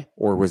tie?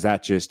 Or was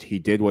that just he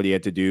did what he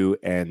had to do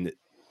and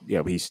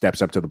he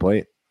steps up to the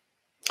plate?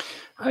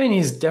 I mean,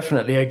 he's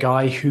definitely a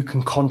guy who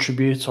can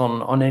contribute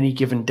on any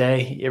given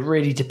day. It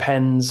really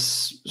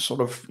depends sort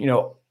of,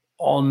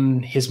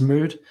 on his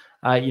mood.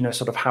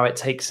 Sort of how it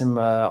takes him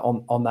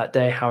on that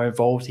day, how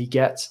involved he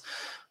gets.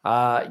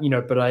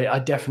 But I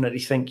definitely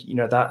think,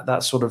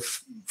 that sort of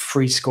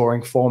free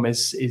scoring form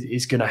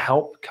is going to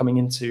help coming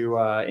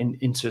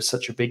into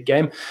such a big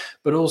game.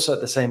 But also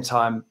at the same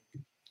time,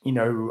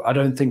 I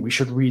don't think we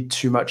should read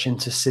too much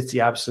into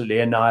City absolutely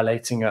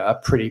annihilating a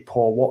pretty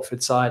poor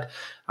Watford side.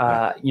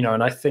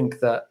 And I think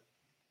that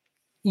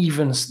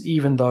even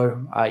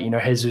though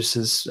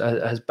Jesus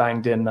has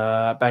banged in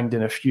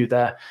a few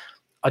there,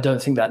 I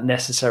don't think that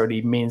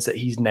necessarily means that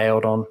he's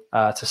nailed on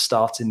to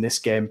start in this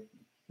game.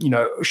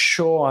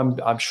 Sure,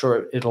 I'm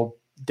sure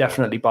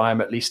definitely buy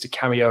him at least a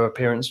cameo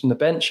appearance from the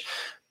bench.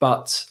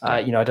 But,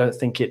 I don't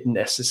think it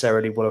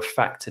necessarily will have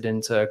factored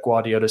into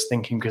Guardiola's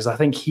thinking, because I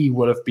think he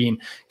will have been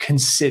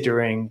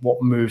considering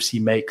what moves he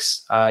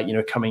makes,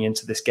 coming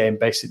into this game,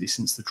 basically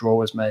since the draw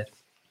was made.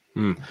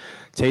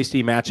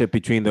 Tasty matchup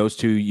between those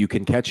two. You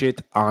can catch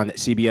it on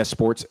CBS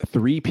Sports,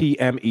 3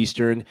 p.m.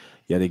 Eastern.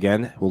 Yet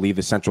again, we'll leave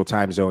the Central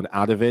Time Zone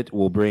out of it.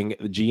 We'll bring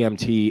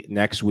GMT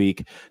next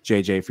week,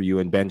 JJ, for you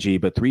and Benji,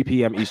 but 3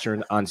 p.m.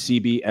 Eastern on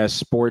CBS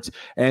Sports.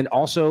 And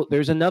also,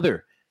 there's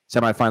another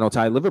semifinal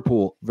tie,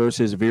 Liverpool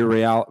versus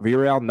Villarreal.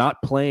 Villarreal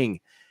not playing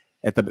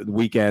at the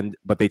weekend,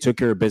 but they took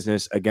care of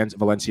business against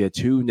Valencia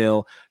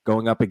 2-0,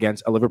 going up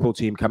against a Liverpool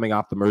team coming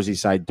off the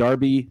Merseyside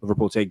derby.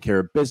 Liverpool taking care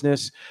of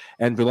business,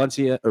 and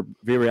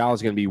Villarreal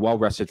is going to be well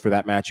rested for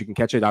that match. You can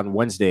catch it on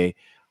Wednesday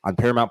on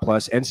Paramount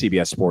Plus and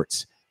CBS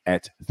Sports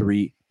at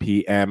 3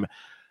 p.m.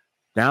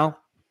 Now,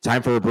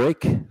 time for a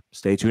break.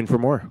 Stay tuned for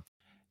more.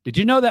 Did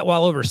you know that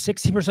while over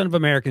 60% of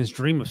Americans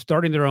dream of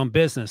starting their own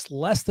business,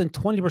 less than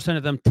 20%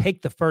 of them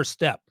take the first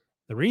step?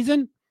 The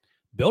reason?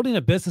 Building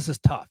a business is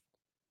tough.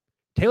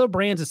 Taylor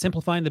Brands is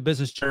simplifying the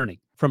business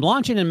journey. From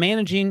launching and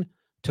managing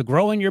to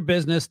growing your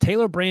business,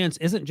 Taylor Brands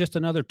isn't just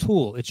another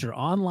tool. It's your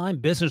online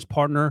business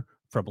partner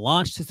from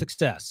launch to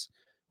success.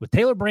 With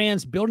Taylor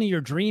Brands, building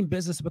your dream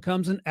business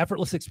becomes an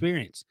effortless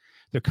experience.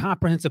 Their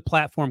comprehensive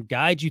platform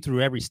guides you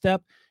through every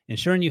step,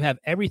 ensuring you have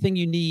everything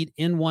you need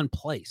in one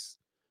place.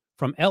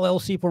 From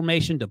LLC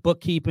formation to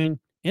bookkeeping,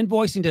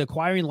 invoicing to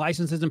acquiring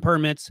licenses and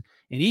permits,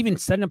 and even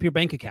setting up your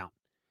bank account,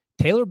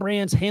 Taylor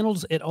Brands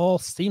handles it all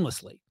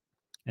seamlessly.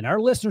 And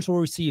our listeners will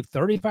receive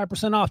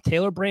 35% off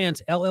Taylor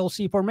Brands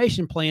LLC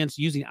formation plans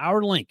using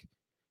our link,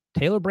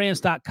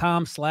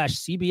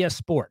 taylorbrands.com/CBS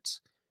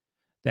Sports.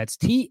 That's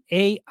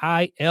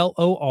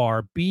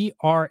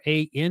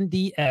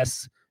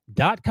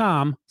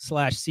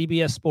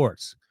TAILORBRANDS.com/CBS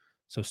Sports.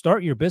 So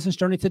start your business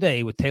journey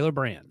today with Taylor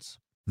Brands.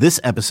 This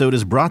episode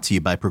is brought to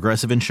you by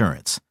Progressive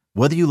Insurance.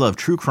 Whether you love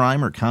true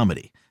crime or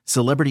comedy,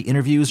 celebrity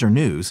interviews or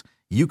news,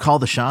 you call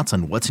the shots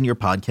on what's in your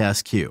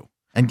podcast queue.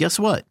 And guess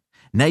what?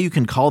 Now you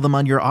can call them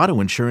on your auto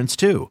insurance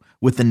too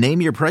with the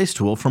Name Your Price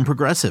tool from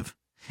Progressive.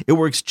 It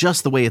works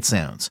just the way it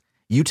sounds.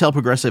 You tell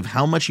Progressive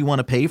how much you want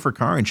to pay for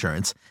car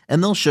insurance,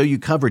 and they'll show you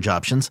coverage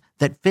options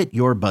that fit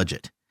your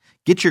budget.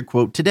 Get your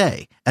quote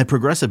today at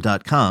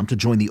Progressive.com to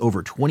join the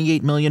over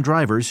 28 million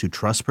drivers who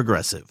trust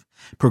Progressive.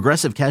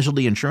 Progressive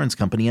Casualty Insurance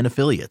Company and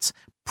Affiliates.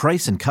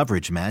 Price and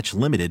coverage match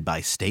limited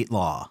by state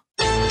law.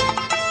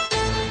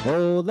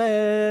 Ole,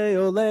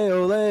 ole,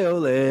 ole,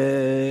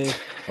 ole.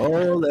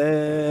 Ole,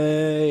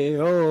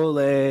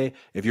 ole.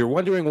 If you're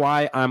wondering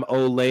why I'm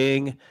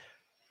olaying,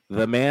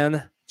 the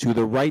man to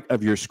the right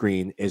of your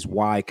screen is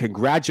why.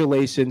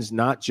 Congratulations,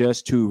 not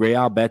just to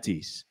Real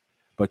Betis,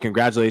 but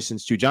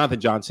congratulations to Jonathan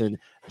Johnson.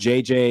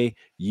 JJ,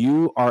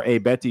 you are a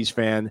Betis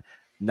fan,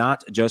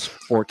 not just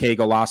for K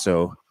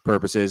Golasso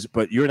purposes,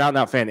 but you're an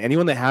out-and-out fan.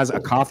 Anyone that has a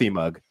coffee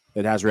mug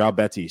that has Real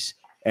Betis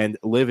and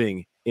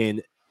living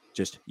in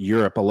just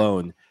Europe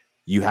alone,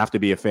 you have to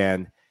be a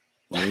fan.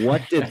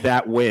 What did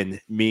that win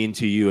mean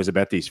to you as a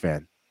Betis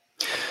fan?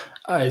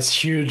 It's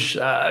huge.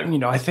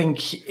 I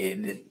think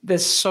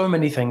there's so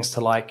many things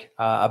to like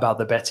about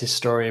the Betis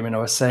story. I mean, I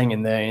was saying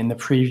in the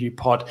preview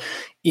pod,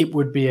 it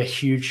would be a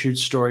huge,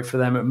 huge story for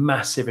them, a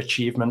massive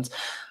achievement.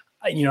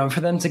 For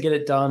them to get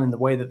it done in the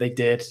way that they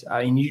did.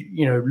 I mean,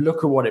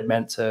 look at what it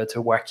meant to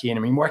Joaquin. I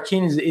mean,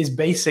 Joaquin is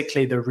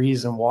basically the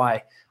reason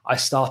why I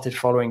started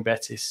following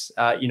Betis,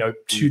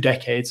 2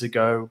 decades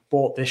ago,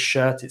 bought this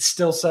shirt. It's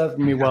still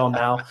serving me well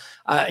now,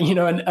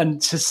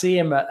 and to see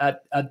him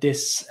at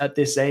this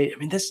age, I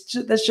mean, there's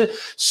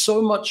just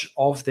so much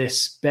of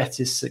this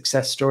Betis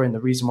success story, and the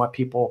reason why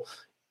people,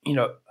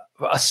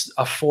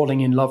 are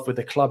falling in love with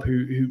the club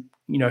who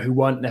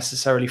weren't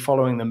necessarily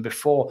following them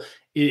before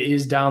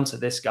is down to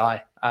this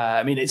guy.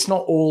 I mean, it's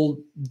not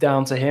all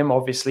down to him,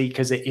 obviously,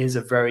 because it is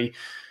a very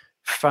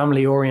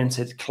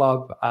family-oriented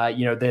club.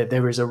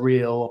 There is a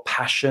real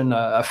passion,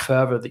 a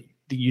fervor that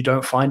you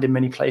don't find in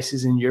many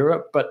places in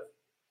Europe. But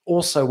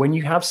also, when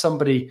you have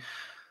somebody,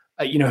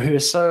 who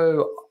is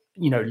so,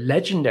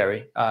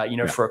 legendary,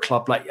 for a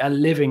club, like a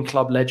living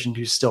club legend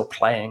who's still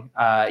playing,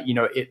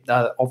 it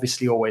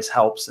obviously always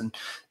helps. And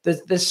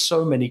there's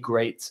so many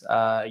great,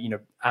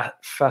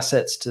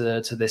 facets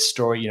to this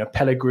story.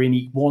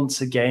 Pellegrini once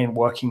again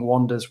working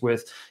wonders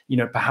with,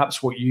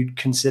 perhaps what you'd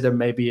consider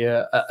maybe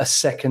a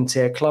second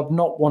tier club,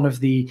 not one of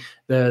the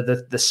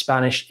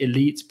Spanish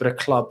elites, but a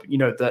club,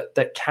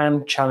 that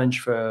can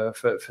challenge for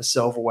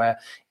silverware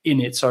in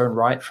its own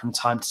right from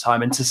time to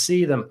time. And to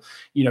see them,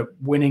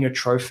 winning a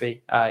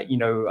trophy,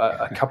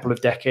 a couple of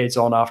decades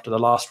on after the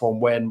last one,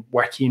 when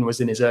Joaquin was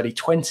in his early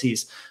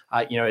 20s,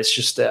 it's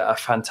just a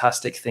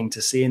fantastic thing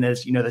to see. And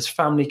there's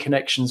family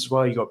connections as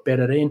well. You got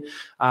Bellerin,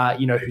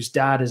 whose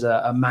dad is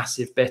a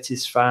massive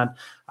Betis fan.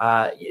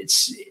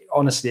 It's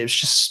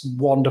just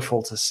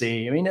wonderful to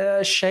see. I mean,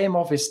 a shame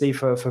obviously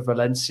for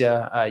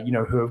Valencia,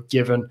 who have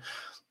given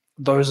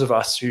those of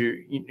us who,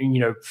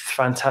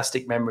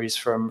 fantastic memories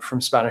from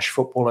Spanish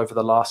football over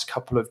the last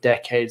couple of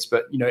decades,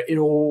 but, it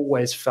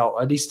always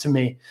felt, at least to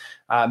me,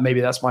 maybe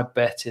that's my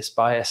Betis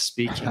bias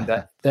speaking,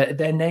 that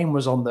their name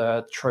was on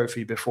the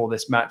trophy before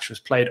this match was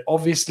played.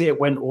 Obviously, it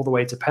went all the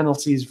way to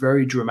penalties,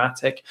 very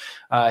dramatic,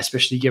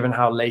 especially given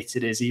how late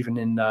it is, even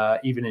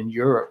in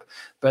Europe.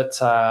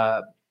 But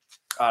I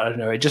don't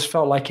know, it just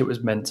felt like it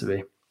was meant to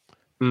be.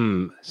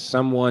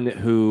 Someone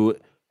who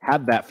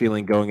had that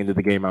feeling going into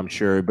the game, I'm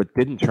sure, but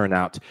didn't turn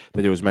out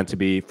that it was meant to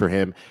be for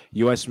him.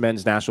 U.S.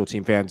 men's national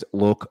team fans,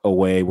 look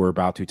away. We're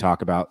about to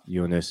talk about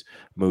Yunus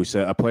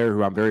Musah, a player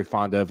who I'm very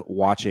fond of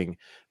watching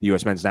the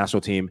U.S. men's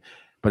national team,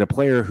 but a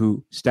player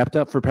who stepped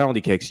up for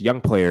penalty kicks,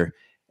 young player,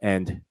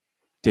 and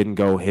didn't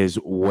go his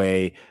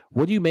way.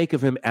 What do you make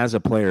of him as a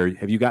player?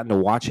 Have you gotten to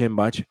watch him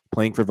much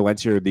playing for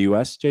Valencia or the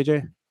U.S.,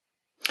 JJ?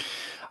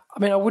 I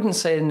mean, I wouldn't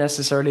say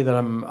necessarily that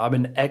I'm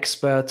an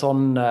expert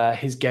on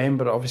his game,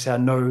 but obviously I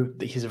know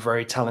that he's a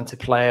very talented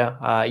player.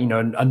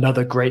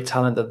 Another great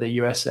talent that the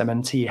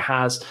USMNT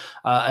has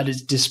at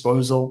its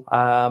disposal.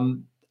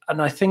 And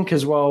I think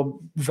as well,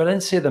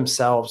 Valencia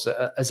themselves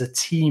as a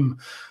team,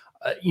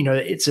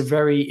 it's a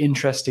very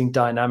interesting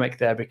dynamic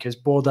there, because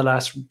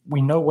Bordalas,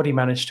 we know what he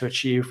managed to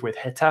achieve with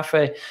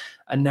Getafe,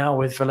 and now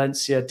with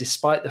Valencia,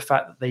 despite the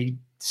fact that they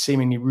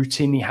seemingly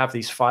routinely have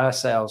these fire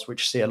sales,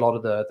 which see a lot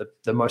of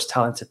the most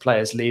talented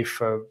players leave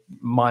for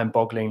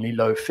mind-bogglingly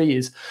low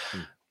fees.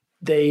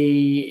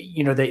 They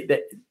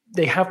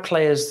have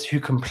players who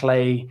can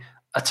play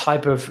a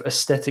type of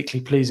aesthetically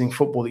pleasing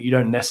football that you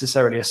don't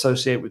necessarily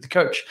associate with the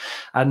coach.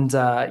 And,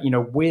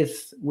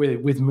 with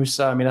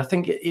Musah, I mean, I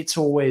think it's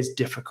always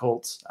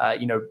difficult,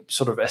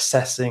 sort of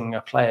assessing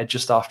a player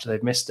just after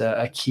they've missed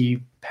a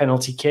key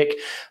penalty kick.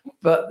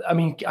 But I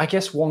mean, I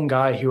guess one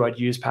guy who I'd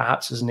use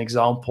perhaps as an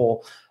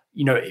example,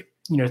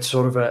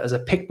 sort of as a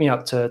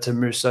pick-me-up to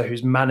Musah,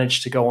 who's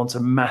managed to go on to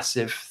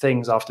massive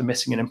things after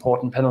missing an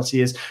important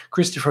penalty, is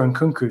Christopher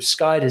Nkunku.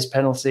 Skied his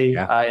penalty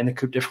in the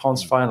Coupe de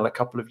France final a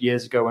couple of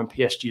years ago when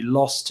PSG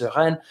lost to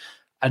Rennes.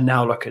 And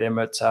now look at him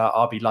at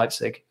RB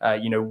Leipzig,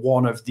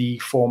 one of the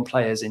form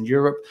players in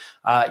Europe.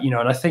 And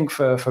I think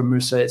for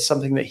Musah, it's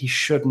something that he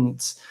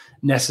shouldn't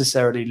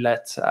necessarily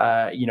let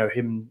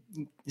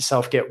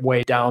himself get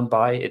weighed down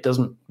by. It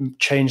doesn't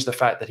change the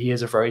fact that he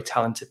is a very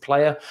talented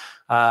player,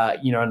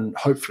 and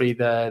hopefully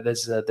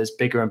there's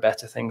bigger and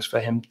better things for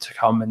him to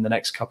come in the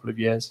next couple of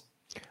years.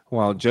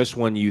 Well, just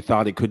when you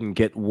thought it couldn't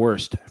get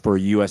worse for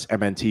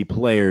USMNT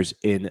players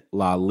in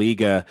La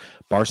Liga,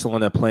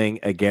 Barcelona playing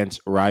against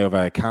Rayo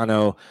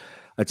Vallecano,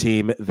 a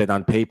team that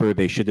on paper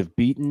they should have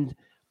beaten,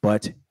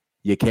 but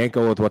you can't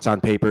go with what's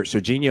on paper.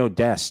 Serginho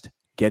Dest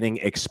getting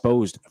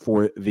exposed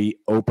for the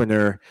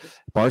opener.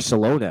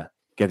 Barcelona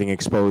getting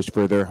exposed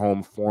for their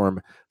home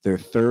form, their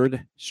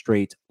third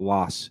straight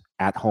loss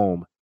at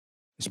home,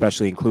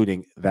 especially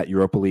including that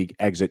Europa League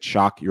exit,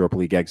 shock Europa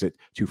League exit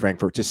to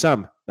Frankfurt. To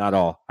some, not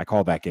all. I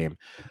call that game.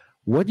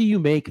 What do you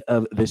make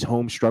of this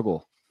home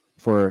struggle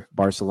for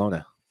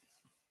Barcelona?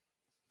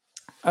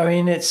 I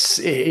mean, it's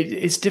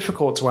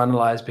difficult to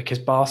analyze, because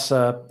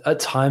Barca at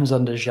times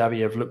under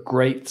Xavi have looked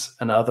great,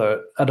 and at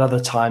other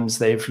times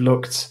they've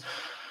looked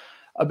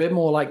a bit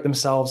more like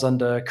themselves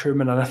under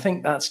Koeman. And I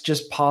think that's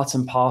just part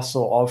and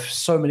parcel of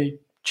so many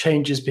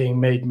changes being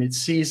made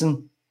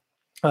mid-season.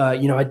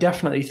 I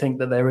definitely think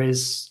that there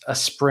is a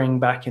spring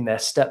back in their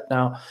step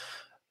now.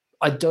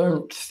 I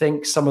don't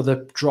think some of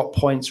the drop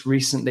points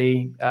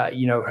recently,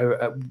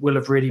 will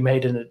have really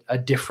made a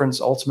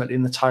difference ultimately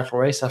in the title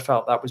race. I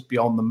felt that was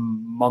beyond the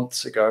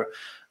months ago,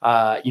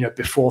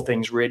 before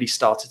things really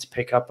started to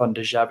pick up under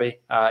Xavi.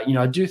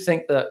 I do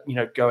think that,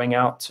 going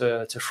out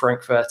to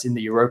Frankfurt in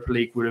the Europa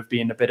League would have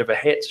been a bit of a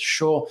hit.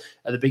 Sure,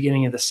 at the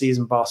beginning of the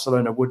season,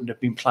 Barcelona wouldn't have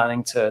been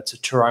planning to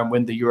try and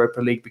win the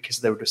Europa League, because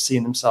they would have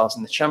seen themselves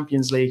in the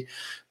Champions League.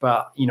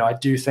 But, I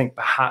do think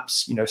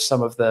perhaps,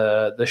 some of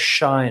the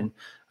shine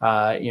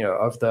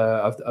of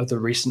the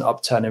recent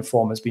upturn in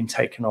form has been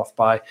taken off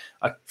by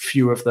a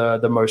few of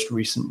the most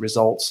recent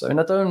results.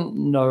 And I don't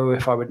know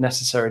if I would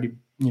necessarily,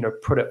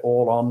 put it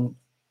all on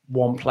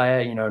one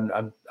player,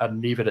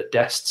 and leave it at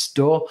Dest's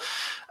door,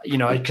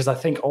 because I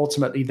think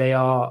ultimately they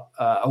are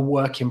a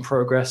work in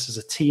progress as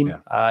a team.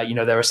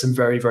 Yeah. There are some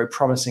very, very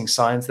promising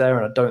signs there,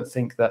 and I don't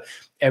think that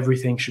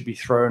everything should be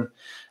thrown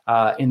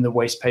in the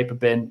waste paper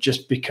bin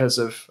just because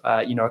of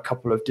a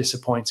couple of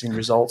disappointing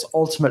results.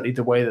 Ultimately,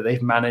 the way that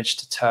they've managed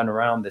to turn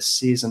around this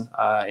season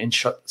in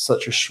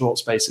such a short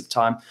space of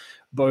time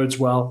bodes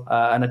well,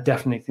 and I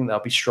definitely think they'll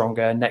be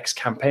stronger next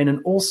campaign.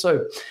 And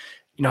also,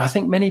 I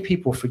think many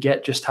people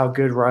forget just how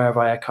good Rayo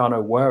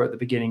Vallecano were at the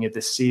beginning of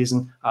this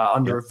season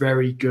under a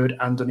very good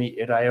Andoni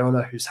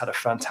Iraola, who's had a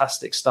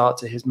fantastic start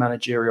to his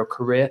managerial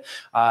career.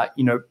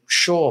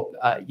 Sure,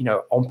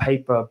 on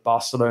paper,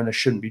 Barcelona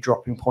shouldn't be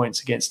dropping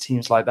points against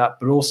teams like that,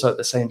 but also at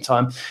the same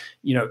time,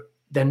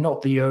 they're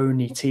not the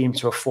only team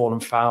to have fallen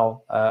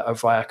foul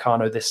of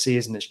Vallecano this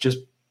season. It's just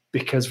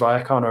because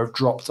Vallecano have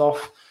dropped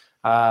off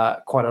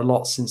quite a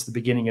lot since the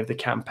beginning of the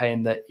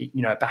campaign that,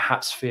 it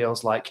perhaps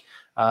feels like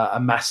a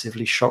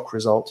massively shock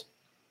result.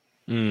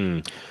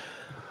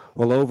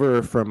 Well,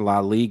 over from La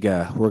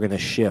Liga, we're going to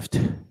shift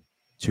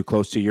to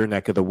close to your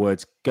neck of the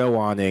woods. Go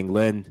on,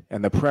 England,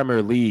 and the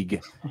Premier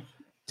League.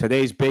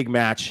 Today's big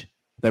match,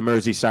 the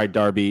Merseyside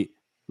derby,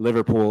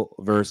 Liverpool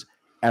versus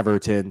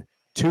Everton,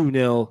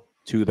 2-0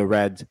 to the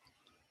Reds.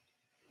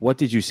 What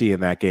did you see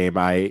in that game?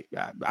 I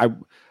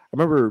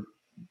remember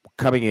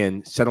coming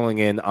in, settling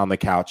in on the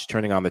couch,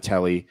 turning on the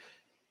telly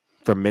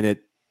from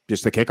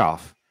just the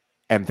kickoff,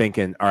 and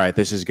thinking, all right,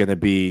 this is going to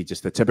be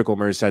just the typical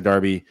Merseyside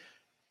derby,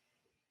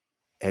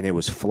 and it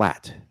was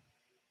flat.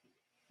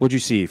 What'd you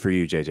see for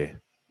you, JJ?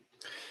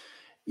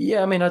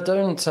 Yeah, I mean, I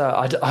don't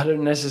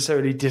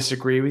necessarily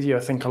disagree with you. I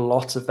think a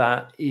lot of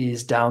that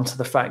is down to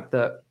the fact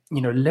that,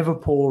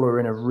 Liverpool are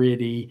in a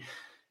really,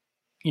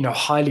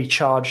 highly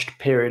charged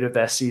period of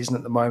their season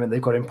at the moment.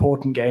 They've got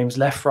important games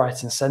left,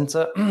 right, and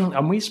center.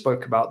 And we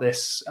spoke about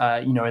this,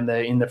 in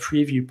the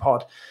preview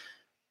pod.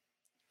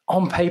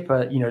 On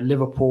paper,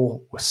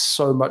 Liverpool was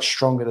so much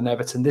stronger than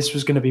Everton. This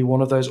was going to be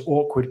one of those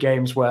awkward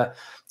games where,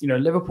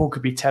 Liverpool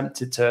could be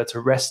tempted to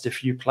rest a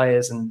few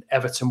players and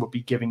Everton would be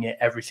giving it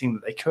everything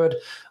that they could.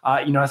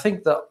 I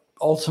think that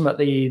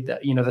ultimately, the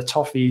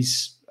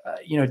Toffees,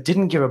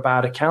 didn't give a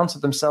bad account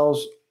of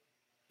themselves.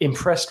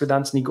 Impressed with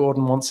Anthony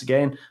Gordon once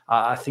again.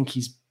 I think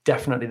he's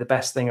definitely the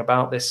best thing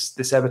about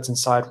this Everton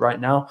side right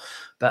now.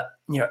 But,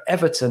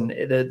 Everton,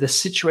 the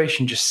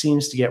situation just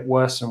seems to get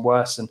worse and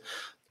worse. And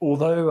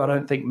although I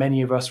don't think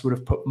many of us would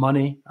have put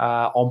money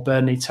on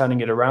Burnley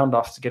turning it around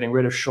after getting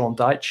rid of Sean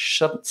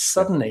Dyche,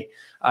 suddenly,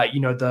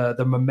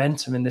 the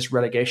momentum in this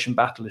relegation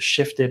battle has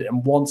shifted.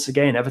 And once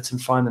again, Everton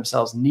find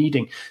themselves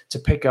needing to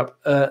pick up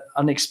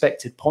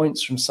unexpected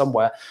points from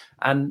somewhere.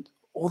 And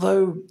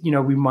although,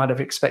 we might have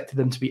expected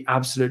them to be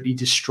absolutely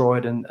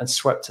destroyed and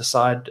swept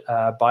aside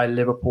by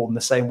Liverpool in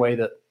the same way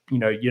that,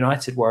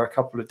 United were a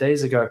couple of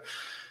days ago,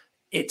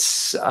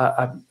 it's,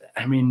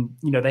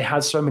 they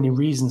had so many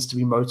reasons to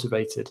be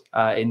motivated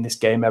in this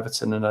game,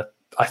 Everton. And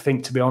I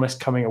think, to be honest,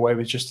 coming away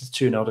with just a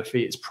 2-0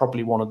 defeat is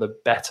probably one of the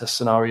better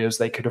scenarios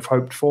they could have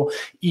hoped for,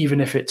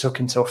 even if it took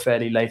until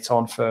fairly late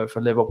on for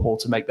Liverpool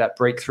to make that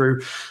breakthrough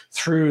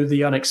through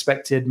the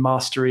unexpected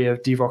mastery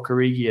of Divock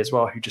Origi as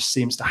well, who just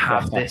seems to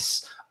have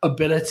this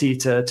ability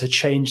to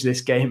change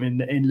this game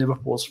in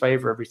Liverpool's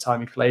favour every time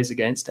he plays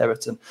against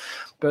Everton.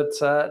 But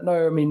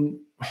no, I mean,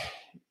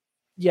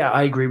 yeah,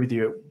 I agree with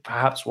you. It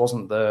perhaps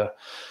wasn't the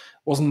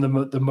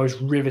most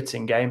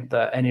riveting game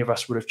that any of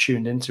us would have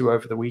tuned into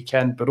over the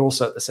weekend, but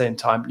also at the same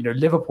time,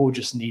 Liverpool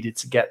just needed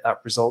to get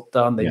that result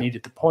done. They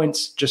needed the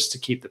points just to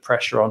keep the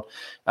pressure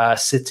on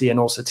City and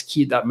also to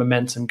keep that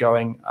momentum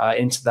going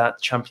into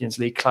that Champions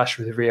League clash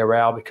with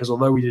Villarreal, because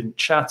although we didn't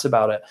chat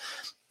about it,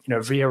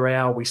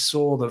 Villarreal, we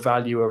saw the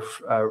value of,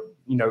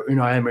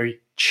 Unai Emery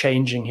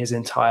changing his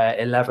entire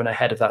 11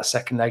 ahead of that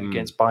second leg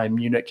against Bayern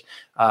Munich.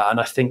 And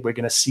I think we're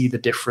going to see the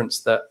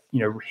difference that,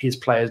 his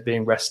players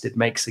being rested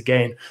makes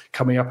again,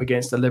 coming up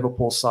against the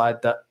Liverpool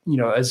side that,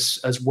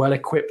 as well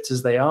equipped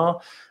as they are,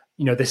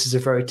 this is a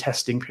very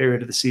testing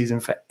period of the season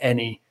for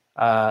any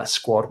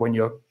squad when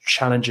you're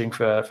challenging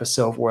for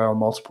silverware on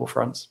multiple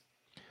fronts.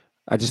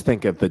 I just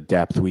think of the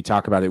depth. We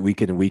talk about it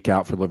week in and week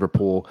out for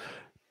Liverpool.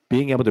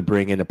 Being able to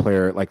bring in a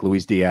player like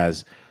Luis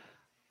Diaz,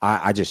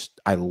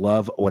 I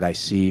love what I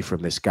see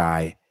from this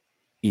guy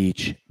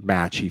each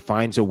match. He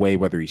finds a way,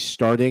 whether he's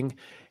starting,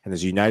 and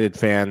as a United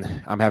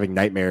fan, I'm having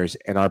nightmares,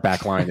 and our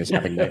back line is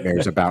having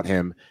nightmares about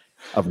him,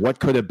 of what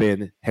could have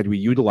been had we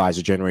utilized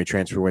a January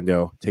transfer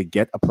window to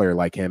get a player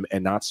like him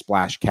and not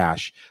splash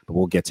cash. But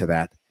we'll get to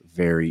that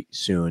very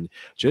soon.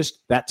 Just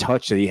that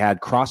touch that he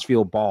had,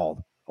 crossfield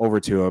ball over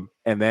to him,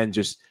 and then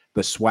just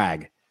the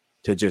swag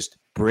to just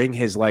bring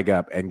his leg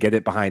up and get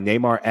it behind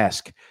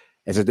Neymar-esque.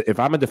 If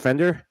I'm a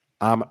defender,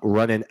 I'm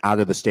running out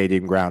of the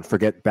stadium ground.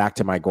 Forget back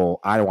to my goal.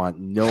 I want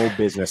no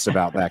business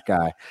about that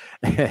guy.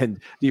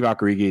 And Divock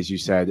Origi, as you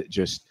said,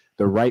 just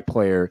the right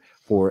player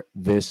for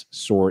this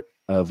sort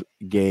of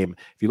game.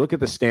 If you look at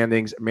the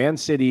standings, Man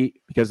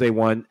City, because they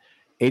won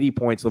 80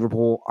 points,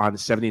 Liverpool on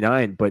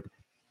 79, but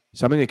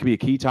something that could be a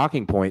key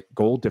talking point,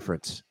 goal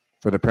difference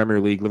for the Premier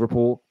League.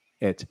 Liverpool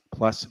at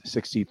plus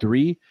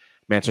 63,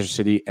 Manchester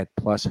City at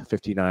plus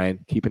 59.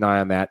 Keep an eye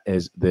on that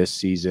as this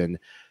season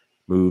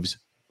moves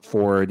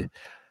forward.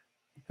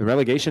 The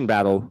relegation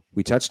battle,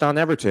 we touched on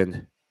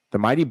Everton, the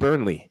mighty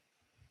Burnley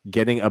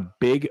getting a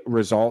big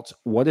result.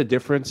 What a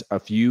difference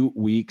a few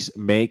weeks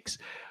makes.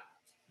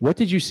 What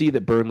did you see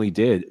that Burnley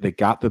did that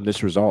got them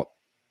this result?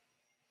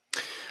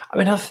 I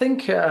mean, I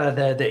think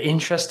the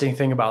interesting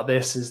thing about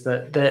this is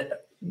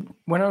that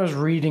when I was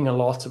reading a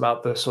lot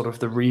about the sort of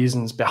the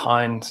reasons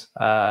behind,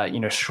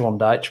 Sean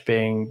Dyche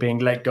being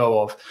let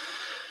go of,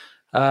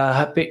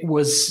 it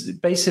was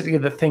basically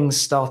that things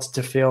started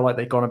to feel like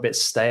they'd gone a bit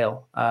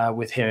stale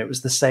with him. It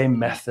was the same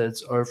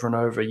methods over and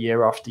over,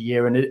 year after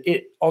year. And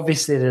it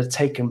obviously it had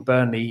taken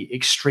Burnley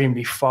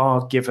extremely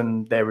far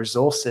given their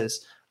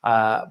resources.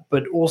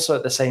 But also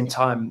at the same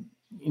time,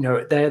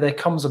 there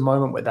comes a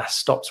moment where that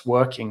stops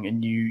working,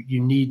 and you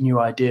need new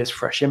ideas,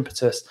 fresh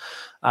impetus.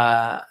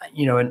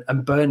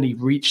 And Burnley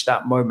reached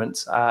that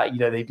moment.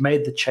 They've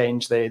made the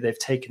change, they've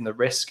taken the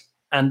risk.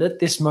 And at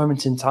this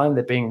moment in time,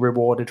 they're being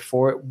rewarded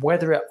for it.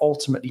 Whether it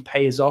ultimately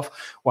pays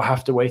off, we'll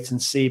have to wait and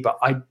see. But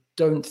I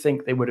don't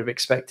think they would have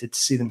expected to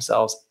see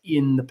themselves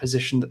in the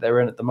position that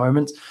they're in at the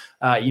moment,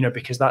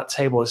 because that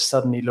table is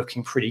suddenly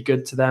looking pretty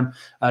good to them,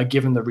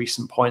 given the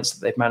recent points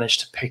that they've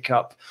managed to pick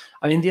up.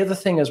 I mean, the other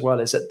thing as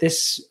well is at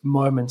this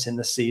moment in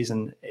the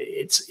season,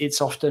 it's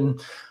often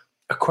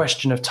a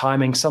question of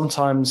timing.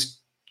 Sometimes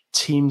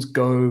teams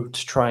go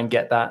to try and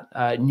get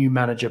that new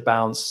manager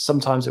bounce.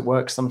 Sometimes it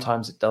works,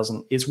 sometimes it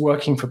doesn't. It's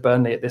working for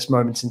Burnley at this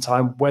moment in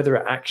time. Whether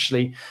it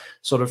actually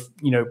sort of,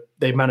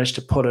 they managed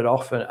to put it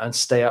off and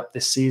stay up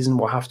this season,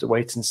 we'll have to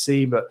wait and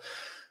see. But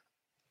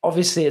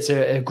obviously it's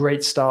a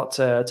great start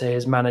to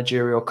his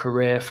managerial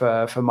career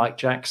for Mike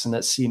Jackson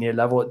at senior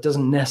level. It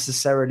doesn't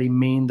necessarily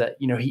mean that,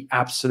 he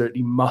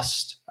absolutely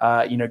must,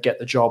 get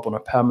the job on a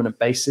permanent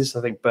basis.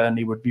 I think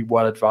Burnley would be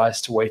well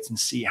advised to wait and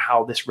see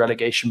how this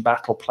relegation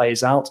battle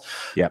plays out.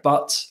 Yeah.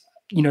 But,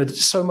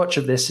 so much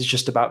of this is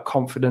just about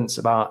confidence,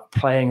 about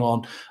playing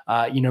on,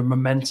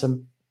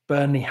 momentum.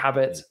 Burnley have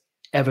it.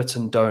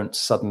 Everton don't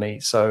suddenly.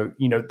 So,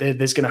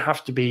 there's going to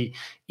have to be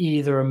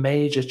either a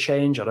major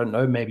change. I don't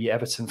know, maybe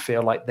Everton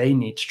feel like they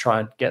need to try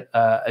and get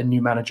a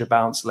new manager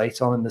bounce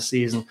late on in the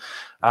season.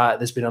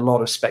 There's been a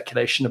lot of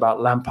speculation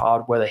about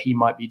Lampard, whether he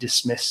might be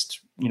dismissed,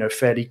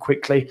 fairly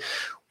quickly.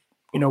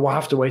 We'll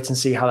have to wait and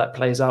see how that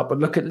plays out. But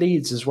look at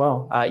Leeds as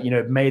well.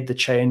 Made the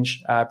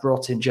change,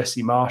 brought in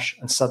Jesse Marsch,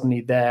 and suddenly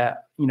they're,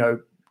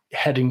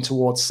 heading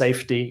towards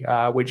safety,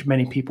 which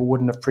many people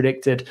wouldn't have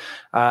predicted,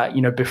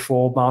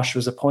 before Marsch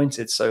was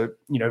appointed. So,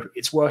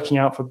 it's working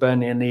out for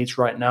Burnley and Leeds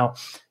right now.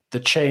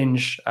 The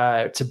change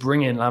to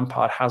bring in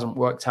Lampard hasn't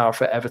worked out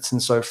for Everton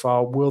so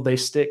far. Will they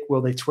stick?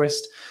 Will they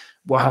twist?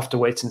 We'll have to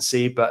wait and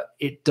see, but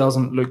it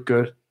doesn't look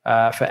good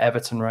for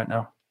Everton right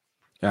now.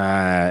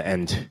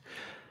 And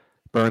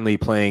Burnley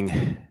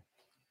playing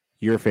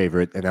your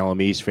favorite and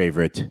LME's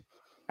favorite,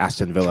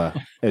 Aston Villa,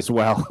 as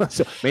well.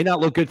 So may not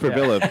look good for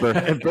Villa,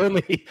 but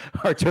Burnley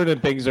are turning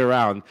things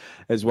around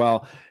as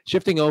well.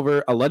 Shifting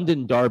over, a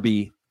London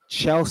derby,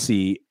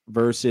 Chelsea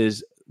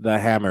versus the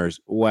Hammers,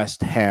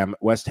 West Ham.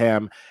 West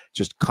Ham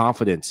just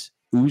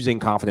oozing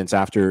confidence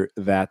after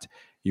that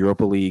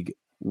Europa League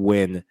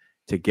win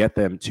to get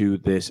them to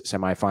this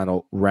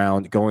semifinal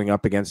round, going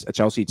up against a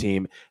Chelsea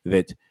team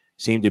that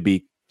seemed to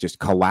be just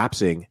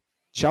collapsing.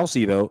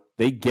 Chelsea, though,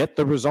 they get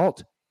the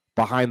result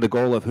behind the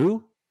goal of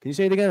who? Can you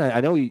say it again?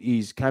 I know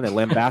he's kind of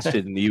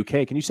lambasted in the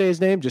UK. Can you say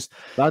his name just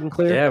loud and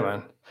clear? Yeah,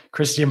 man.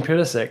 Christian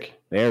Pulisic.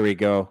 There we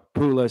go.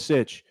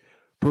 Pulisic.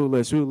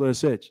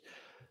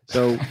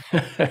 So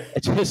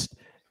just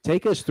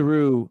take us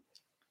through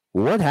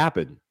what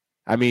happened.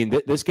 I mean,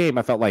 this game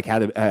I felt like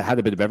had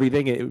a bit of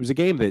everything. It was a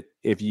game that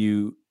if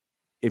you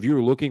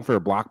were looking for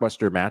a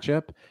blockbuster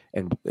matchup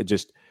and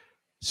just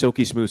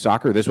silky smooth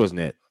soccer, this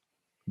wasn't it.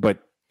 But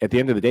at the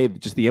end of the day,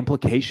 just the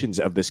implications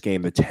of this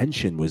game, the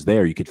tension was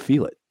there. You could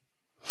feel it.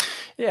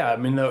 Yeah, I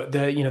mean,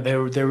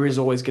 there is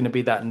always going to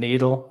be that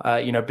needle,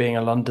 being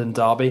a London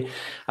derby.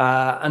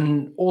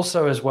 And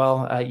also as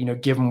well,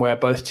 given where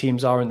both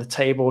teams are in the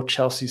table,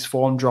 Chelsea's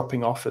form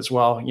dropping off as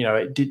well.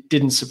 It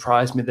didn't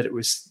surprise me that it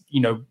was,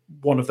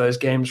 one of those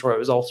games where it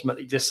was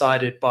ultimately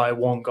decided by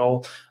one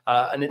goal.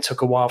 And it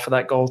took a while for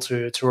that goal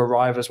to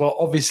arrive as well.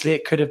 Obviously,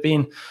 it could have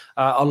been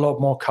a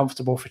lot more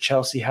comfortable for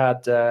Chelsea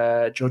had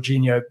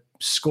Jorginho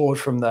scored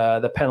from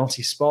the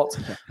penalty spot.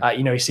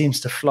 He seems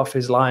to fluff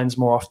his lines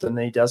more often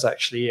than he does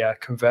actually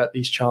convert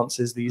these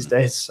chances these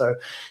days. So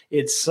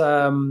it's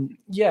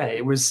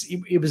it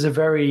was a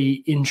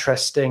very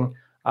interesting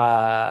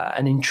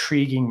and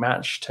intriguing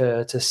match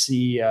to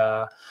see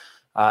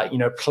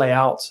play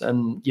out.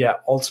 And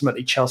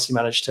ultimately Chelsea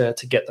managed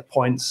to get the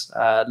points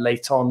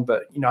late on.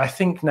 But I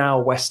think now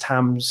West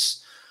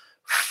Ham's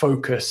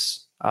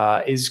focus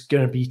is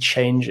going to be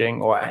changing,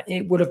 or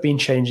it would have been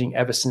changing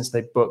ever since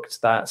they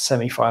booked that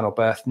semi-final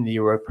berth in the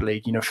Europa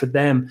League. For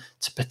them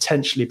to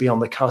potentially be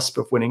on the cusp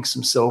of winning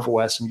some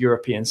silverware, some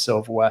European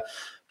silverware,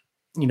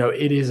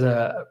 it is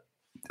a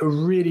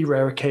really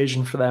rare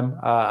occasion for them.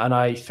 And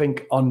I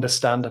think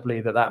understandably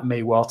that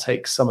may well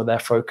take some of their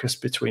focus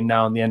between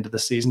now and the end of the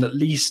season, at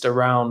least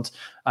around,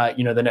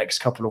 the next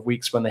couple of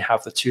weeks when they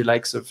have the two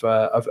legs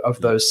of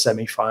those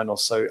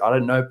semi-finals. So I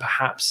don't know,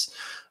 perhaps,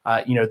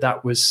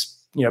 that was,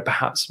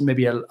 perhaps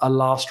maybe a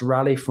last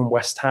rally from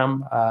West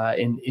Ham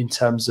in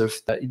terms of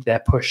their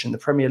push in the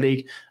Premier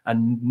League.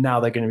 And now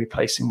they're going to be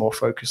placing more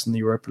focus on the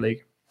Europa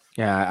League.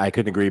 Yeah, I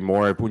couldn't agree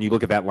more. When you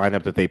look at that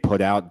lineup that they put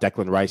out,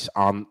 Declan Rice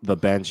on the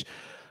bench,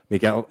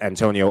 Miguel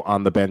Antonio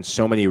on the bench,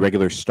 so many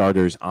regular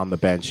starters on the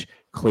bench,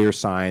 clear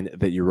sign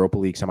that Europa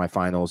League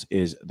semifinals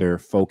is their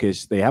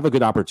focus. They have a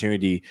good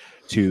opportunity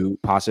to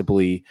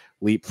possibly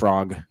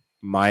leapfrog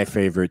my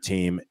favorite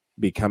team,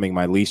 becoming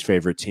my least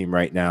favorite team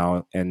right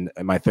now. And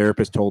my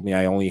therapist told me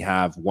I only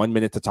have 1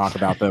 minute to talk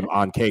about them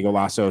on Que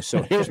Golazo.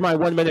 So here's my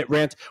 1 minute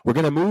rant. We're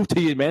going to move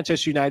to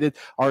Manchester United,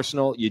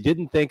 Arsenal. You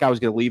didn't think I was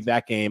going to leave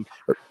that game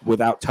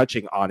without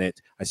touching on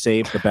it. I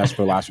saved the best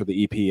for last for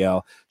the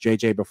EPL.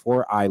 JJ,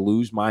 before I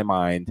lose my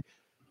mind,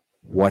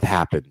 what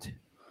happened?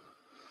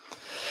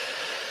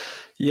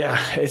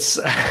 Yeah, it's.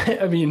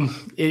 I mean,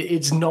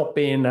 it's not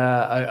been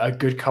a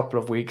good couple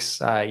of weeks,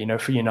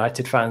 for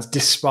United fans.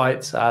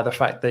 Despite the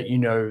fact that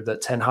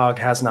that Ten Hag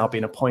has now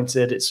been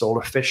appointed, it's all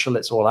official,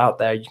 it's all out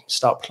there. You can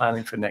start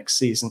planning for next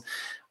season.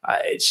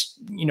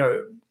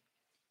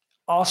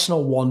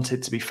 Arsenal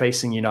wanted to be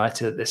facing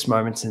United at this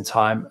moment in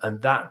time,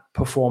 and that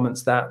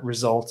performance, that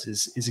result,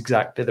 is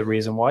exactly the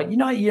reason why.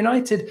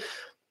 United.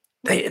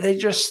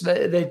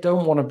 They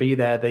don't want to be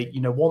there. They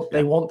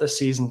want the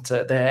season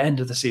to their end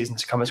of the season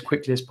to come as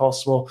quickly as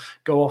possible.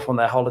 Go off on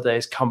their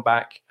holidays, come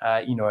back,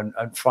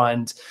 and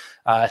find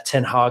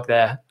Ten Hag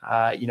there,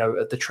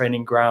 at the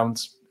training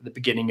grounds at the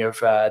beginning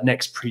of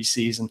next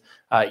preseason.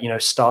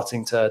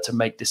 Starting to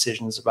make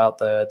decisions about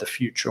the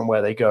future and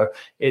where they go.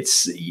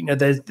 It's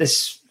there's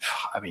this.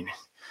 I mean,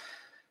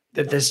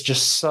 there's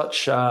just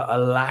such a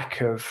lack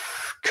of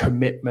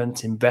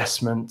commitment,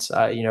 investment,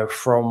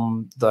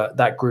 from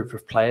that group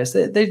of players.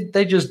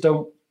 They just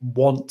don't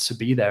want to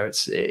be there.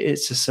 It's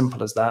as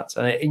simple as that.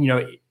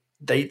 And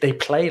they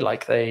play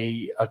like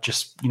they are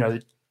just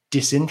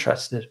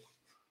disinterested.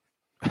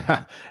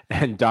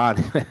 And Don,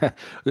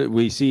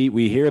 we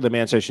hear the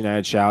Manchester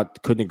United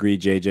shout. Couldn't agree,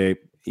 JJ,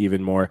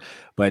 even more.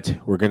 But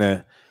we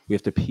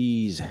have to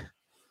appease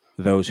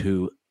those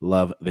who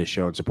love this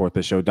show and support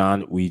this show.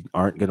 Don, we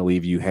aren't going to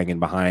leave you hanging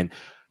behind.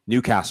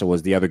 Newcastle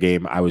was the other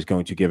game I was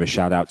going to give a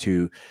shout out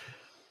to.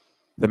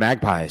 The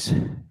Magpies,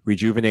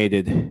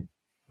 rejuvenated,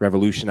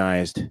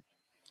 revolutionized, and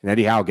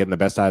Eddie Howe getting the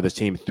best out of this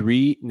team.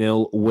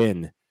 3-0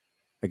 win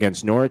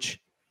against Norwich,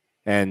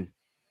 and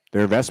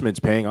their investments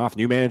paying off.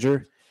 New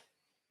manager,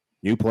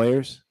 new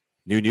players,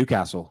 new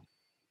Newcastle.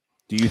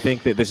 Do you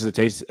think that this is a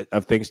taste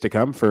of things to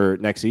come for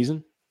next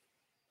season?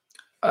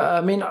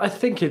 I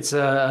think it's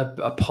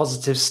a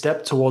positive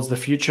step towards the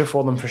future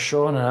for them for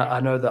sure. And I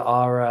know that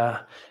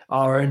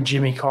our own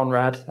Jimmy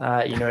Conrad,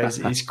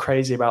 is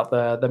crazy about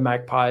the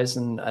Magpies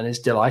and is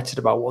delighted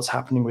about what's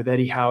happening with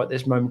Eddie Howe at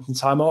this moment in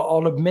time.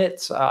 I'll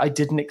admit I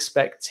didn't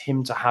expect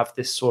him to have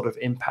this sort of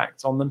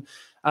impact on them.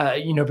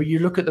 But you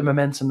look at the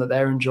momentum that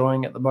they're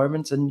enjoying at the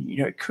moment, and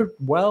it could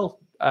well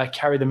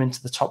carry them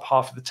into the top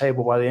half of the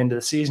table by the end of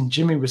the season.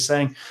 Jimmy was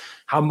saying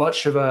how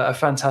much of a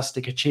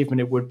fantastic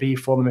achievement it would be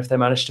for them if they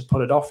managed to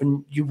pull it off.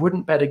 And you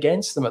wouldn't bet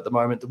against them at the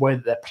moment, the way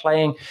that they're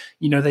playing.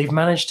 They've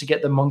managed to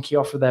get the monkey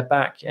off of their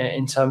back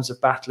in terms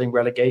of battling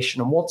relegation.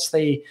 And once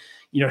they,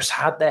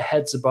 had their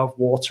heads above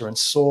water and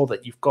saw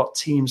that you've got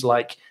teams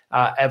like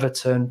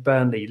Everton,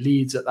 Burnley,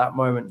 Leeds at that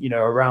moment,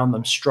 around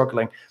them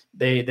struggling,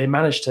 they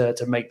managed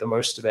to make the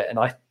most of it. And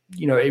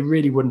it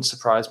really wouldn't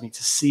surprise me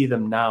to see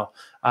them now,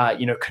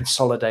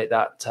 consolidate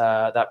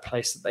that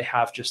place that they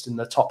have just in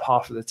the top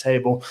half of the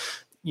table.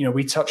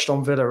 We touched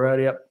on Villa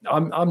earlier.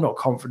 I'm not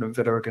confident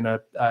Villa are going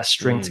to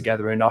string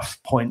together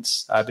enough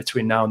points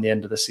between now and the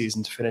end of the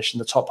season to finish in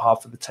the top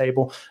half of the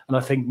table. And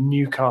I think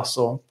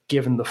Newcastle,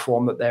 given the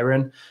form that they're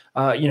in,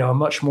 are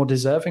much more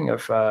deserving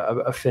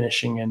of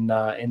finishing in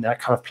that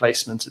kind of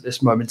placement at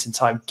this moment in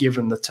time,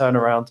 given the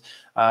turnaround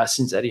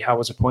since Eddie Howe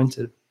was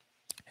appointed.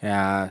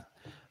 Yeah.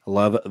 I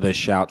love the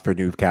shout for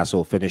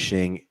Newcastle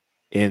finishing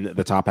in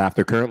the top half.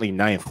 They're currently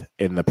 9th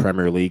in the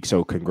Premier League,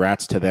 so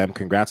congrats to them.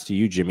 Congrats to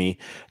you, Jimmy.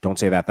 Don't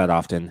say that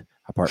often,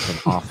 apart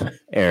from off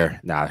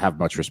air. I have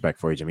much respect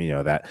for you, Jimmy. You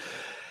know that.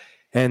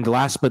 And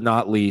last but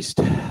not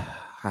least,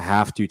 I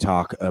have to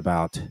talk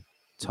about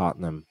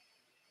Tottenham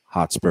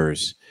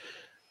Hotspurs.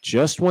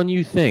 Just when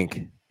you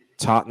think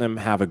Tottenham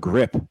have a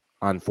grip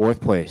on 4th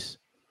place,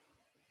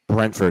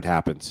 Brentford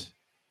happens.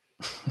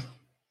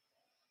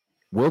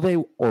 Will they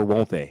or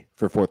won't they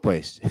for 4th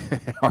place?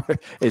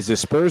 Is it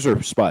Spurs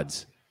or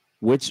Spuds?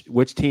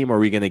 Which team are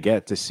we going to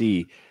get to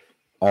see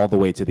all the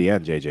way to the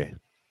end, JJ?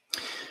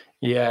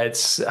 Yeah,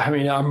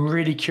 I'm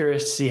really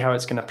curious to see how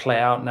it's going to play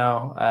out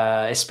now,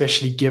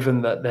 especially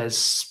given that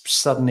there's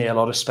suddenly a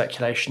lot of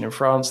speculation in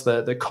France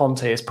that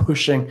Conte is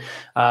pushing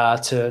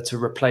to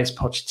replace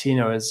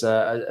Pochettino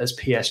as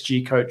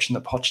PSG coach, and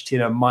that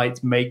Pochettino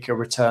might make a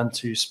return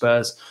to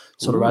Spurs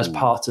sort of as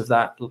part of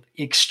that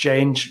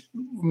exchange.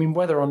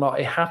 Whether or not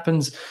it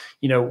happens,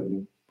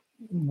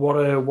 what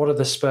are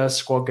the Spurs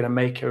squad going to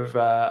make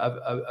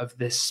of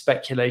this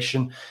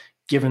speculation,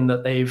 given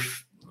that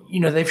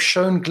they've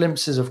shown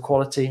glimpses of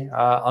quality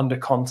under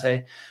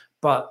Conte,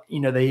 but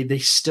they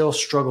still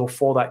struggle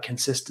for that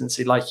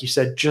consistency. Like you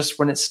said, just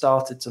when it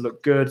started to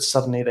look good,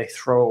 suddenly they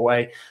throw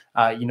away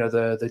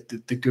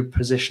the good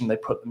position they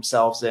put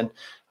themselves in.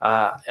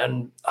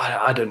 And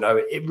I don't know.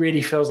 It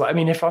really feels like,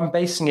 if I'm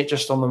basing it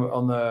just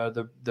on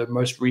the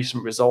most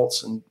recent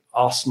results and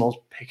Arsenal's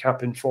pick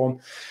up in form,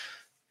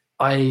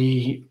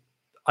 I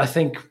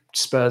think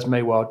Spurs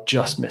may well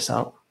just miss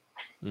out.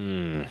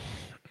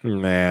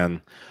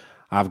 Man,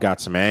 I've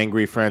got some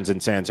angry friends in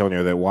San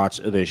Antonio that watch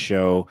this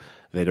show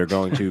that are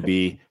going to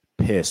be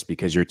pissed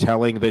because you're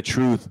telling the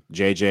truth,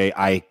 JJ.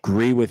 I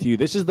agree with you.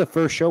 This is the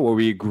first show where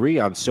we agree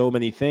on so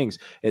many things.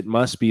 It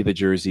must be the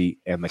jersey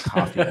and the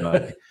coffee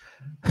mug.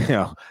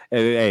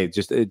 Hey,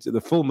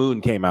 the full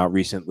moon came out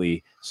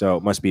recently, so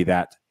it must be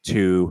that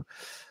too.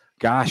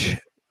 Gosh,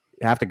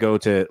 you have to go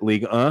to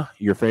Ligue 1,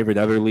 your favorite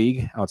other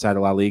league outside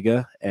of La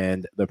Liga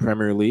and the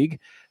Premier League.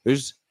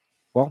 There's,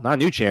 not a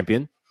new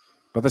champion,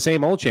 but the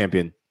same old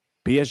champion,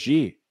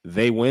 PSG.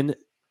 They win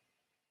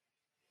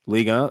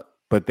Ligue 1,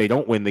 but they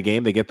don't win the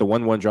game. They get the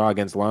 1-1 draw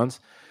against Lens.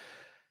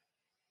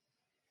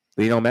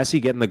 Lionel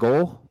Messi getting the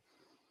goal.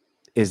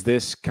 Is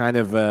this kind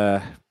of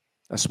a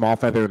small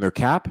feather in their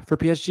cap for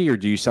PSG, or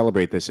do you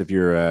celebrate this if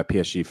you're a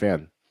PSG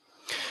fan?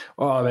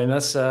 Well, I mean,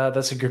 that's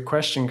a good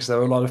question because there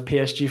were a lot of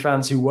PSG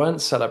fans who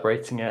weren't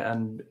celebrating it,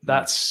 and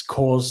that's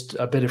caused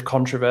a bit of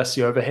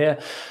controversy over here.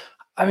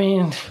 I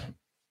mean,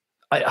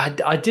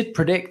 I did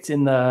predict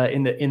in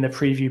the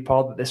preview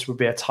pod that this would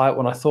be a tight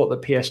one. I thought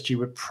that PSG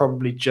would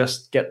probably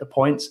just get the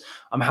points.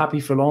 I'm happy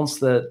for Lens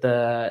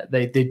that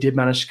they did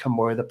manage to come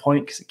away with a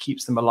point because it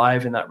keeps them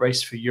alive in that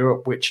race for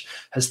Europe, which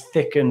has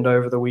thickened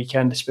over the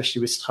weekend, especially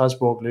with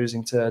Strasbourg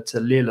losing to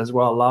Lille as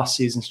well, last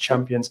season's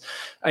champions.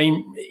 I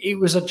mean, it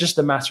was just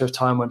a matter of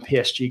time when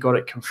PSG got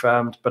it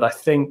confirmed, but I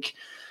think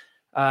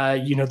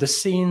the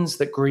scenes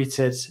that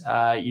greeted,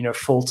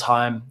 full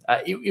time,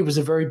 it was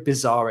a very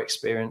bizarre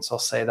experience. I'll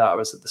say that. I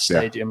was at the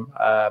stadium,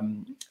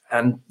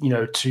 and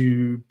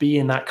to be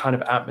in that kind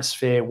of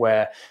atmosphere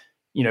where,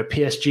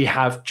 PSG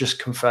have just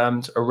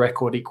confirmed a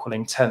record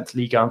equaling 10th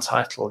Ligue 1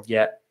 title,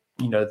 yet,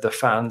 the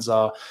fans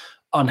are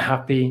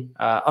unhappy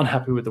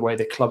with the way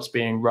the club's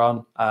being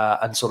run,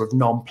 and sort of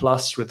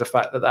nonplussed with the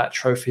fact that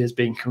trophy is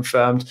being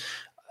confirmed.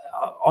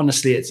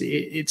 Honestly,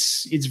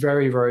 it's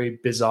very, very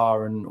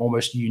bizarre and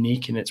almost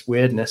unique in its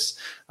weirdness.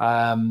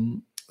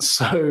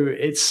 So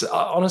it's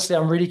honestly,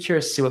 I'm really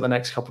curious to see what the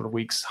next couple of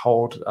weeks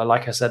hold.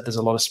 Like I said, there's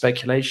a lot of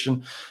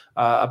speculation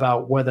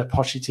about whether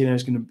Pochettino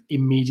is going to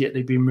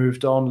immediately be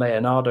moved on.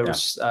 Leonardo,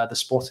 the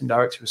sporting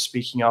director, was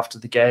speaking after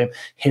the game,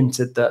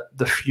 hinted that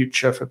the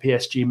future for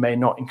PSG may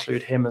not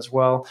include him as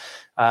well.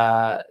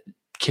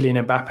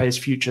 Kylian Mbappe's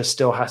future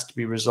still has to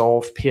be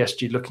resolved.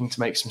 PSG looking to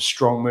make some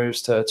strong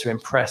moves to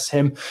impress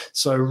him.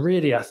 So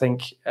really, I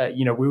think,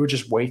 we were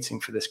just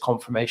waiting for this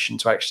confirmation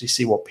to actually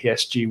see what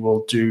PSG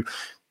will do,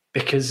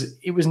 because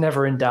it was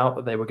never in doubt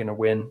that they were going to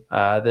win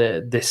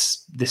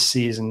this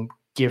season,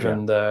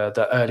 given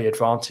the early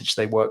advantage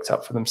they worked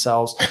up for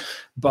themselves.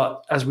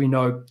 But as we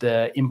know,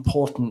 the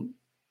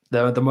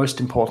most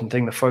important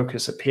thing, the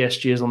focus at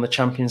PSG is on the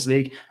Champions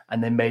League,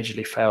 and they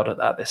majorly failed at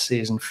that this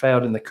season,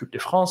 failed in the Coupe de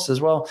France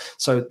as well.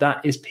 So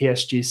that is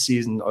PSG's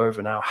season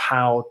over now.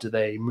 How do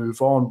they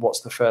move on?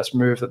 What's the first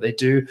move that they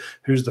do?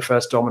 Who's the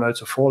first domino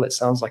to fall? It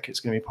sounds like it's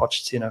going to be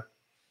Pochettino.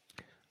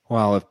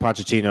 Well, if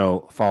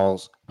Pochettino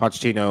falls,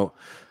 Pochettino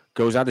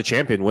goes out to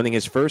champion, winning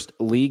his first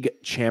league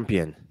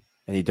champion.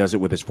 And he does it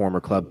with his former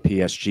club,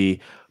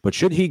 PSG. But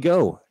should he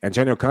go?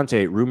 Antonio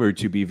Conte rumored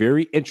to be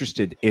very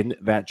interested in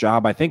that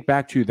job. I think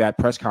back to that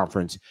press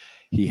conference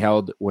he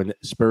held when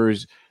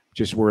Spurs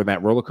just were in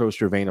that roller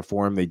coaster vein of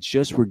form. They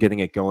just were getting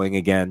it going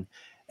again.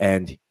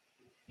 And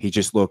he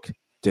just looked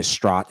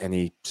distraught. And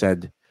he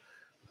said,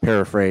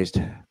 paraphrased,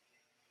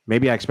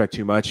 maybe I expect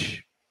too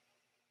much.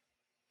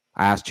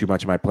 I ask too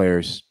much of my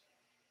players.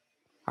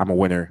 I'm a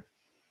winner.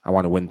 I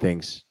want to win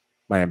things.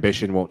 My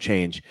ambition won't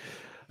change.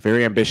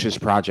 Very ambitious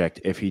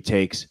project if he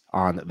takes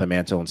on the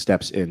mantle and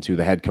steps into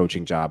the head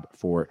coaching job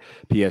for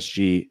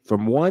PSG.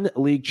 From one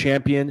league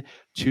champion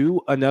to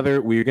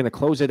another, we're going to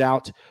close it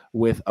out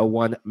with a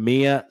one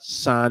Mia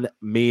San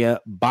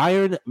Mia.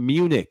 Bayern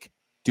Munich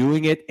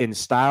doing it in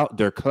style.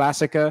 Der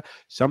Klassiker,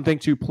 something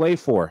to play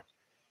for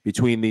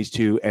between these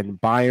two, and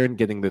Bayern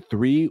getting the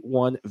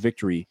 3-1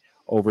 victory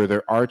over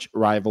their arch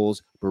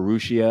rivals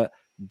Borussia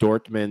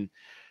Dortmund.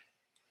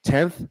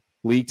 10th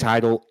league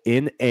title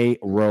in a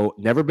row.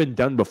 Never been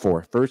done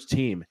before. First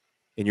team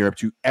in Europe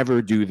to ever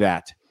do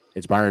that.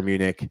 It's Bayern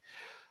Munich.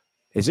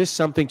 Is this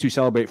something to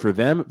celebrate for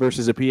them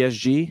versus a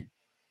PSG?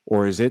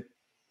 Or is it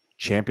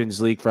Champions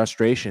League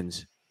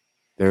frustrations?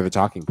 They're the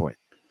talking point.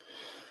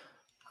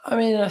 I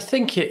mean, I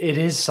think it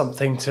is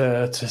something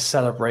to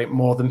celebrate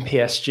more than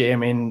PSG. I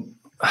mean,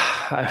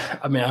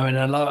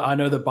 I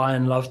know that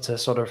Bayern love to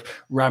sort of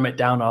ram it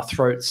down our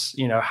throats,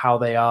 how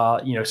they are,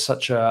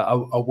 such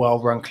a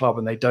well-run club,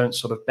 and they don't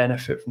sort of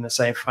benefit from the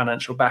same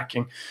financial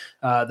backing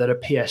that a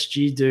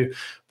PSG do.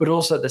 But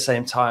also at the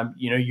same time,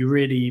 you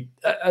really,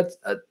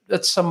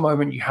 at some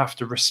moment, you have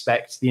to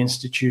respect the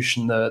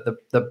institution, the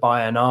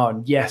Bayern are.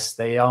 And yes,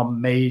 they are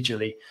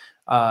majorly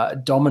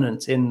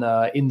dominant in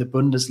the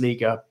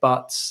Bundesliga,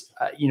 but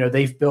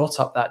they've built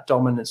up that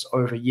dominance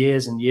over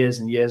years and years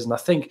and years. And I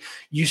think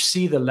you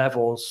see the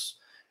levels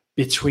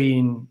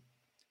between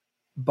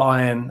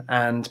Bayern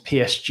and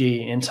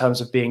PSG in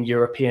terms of being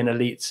European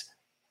elites.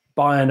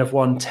 Bayern have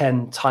won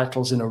 10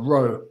 titles in a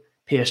row.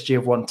 PSG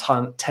have won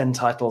 10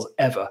 titles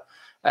ever.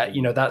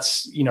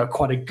 that's,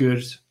 quite a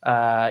good,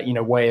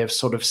 way of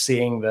sort of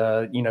seeing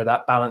the,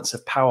 that balance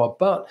of power.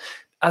 But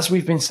as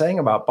we've been saying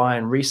about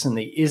Bayern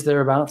recently, is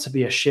there about to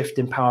be a shift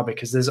in power?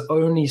 Because there's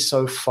only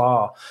so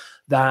far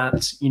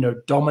that,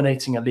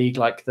 dominating a league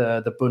like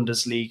the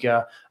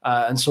Bundesliga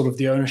and sort of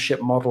the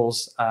ownership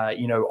models,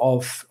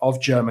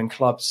 of German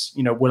clubs,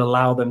 will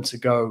allow them to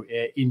go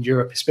in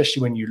Europe,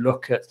 especially when you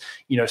look at,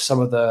 some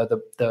of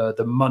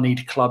the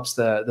moneyed clubs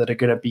that are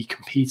going to be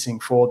competing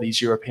for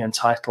these European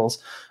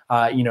titles.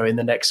 In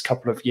the next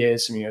couple of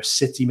years.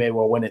 City may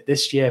well win it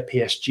this year.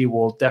 PSG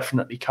will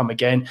definitely come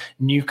again.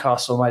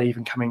 Newcastle might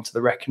even come into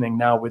the reckoning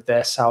now with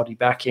their Saudi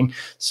backing.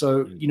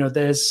 So,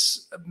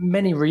 there's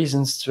many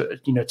reasons to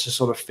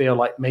sort of feel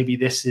like maybe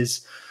this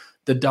is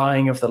the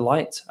dying of the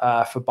light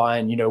for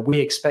Bayern. We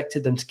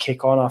expected them to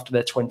kick on after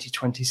their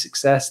 2020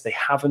 success. They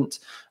haven't,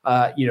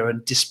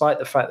 and despite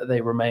the fact that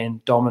they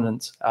remain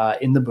dominant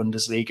in the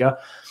Bundesliga,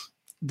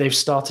 they've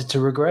started to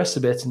regress a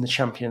bit in the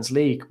Champions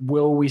League.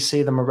 Will we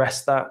see them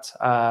arrest that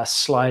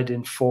slide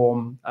in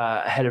form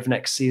ahead of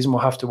next season? We'll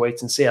have to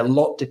wait and see. A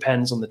lot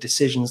depends on the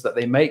decisions that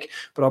they make.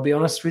 But I'll be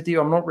honest with you,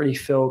 I'm not really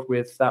filled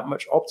with that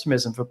much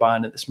optimism for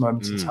Bayern at this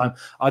moment in time.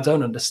 I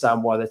don't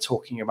understand why they're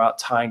talking about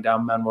tying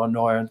down Manuel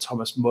Neuer and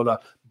Thomas Müller,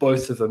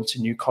 both of them, to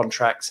new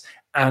contracts,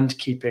 and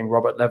keeping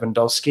Robert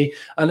Lewandowski,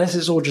 unless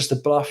it's all just a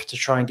bluff to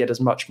try and get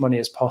as much money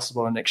as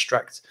possible and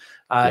extract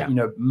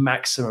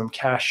maximum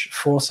cash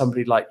for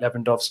somebody like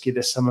Lewandowski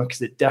this summer,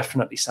 because it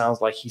definitely sounds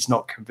like he's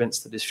not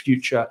convinced that his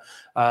future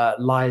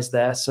lies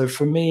there. So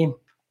for me,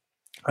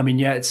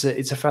 it's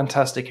a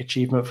fantastic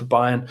achievement for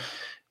Bayern.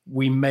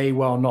 We may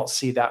well not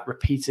see that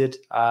repeated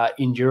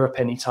in Europe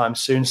anytime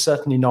soon.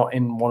 Certainly not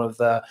in one of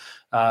the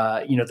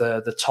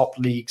the top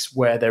leagues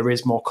where there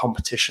is more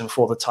competition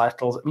for the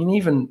titles.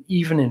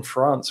 Even in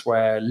France,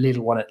 where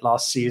Lille won it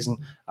last season,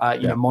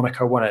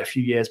 Monaco won it a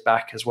few years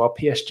back as well.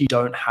 PSG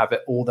don't have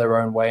it all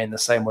their own way in the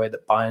same way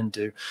that Bayern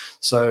do.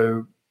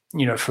 So,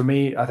 for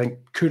me, I think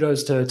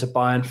kudos to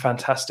Bayern,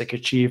 fantastic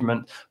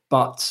achievement,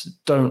 but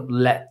don't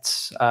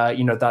let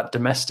that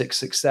domestic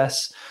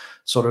success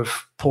sort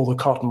of pull the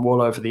cotton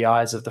wool over the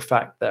eyes of the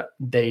fact that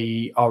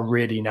they are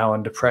really now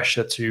under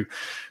pressure to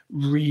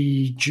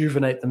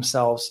rejuvenate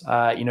themselves,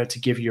 to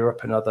give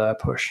Europe another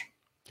push.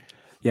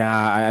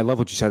 Yeah, I love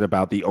what you said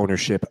about the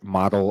ownership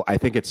model. I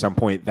think at some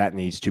point that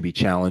needs to be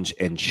challenged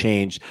and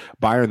changed.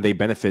 Bayern, they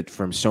benefit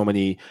from so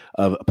many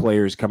of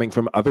players coming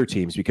from other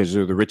teams because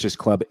they're the richest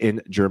club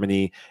in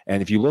Germany.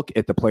 And if you look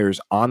at the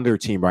players on their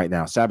team right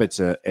now,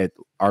 Sabitzer at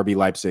RB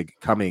Leipzig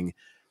coming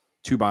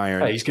to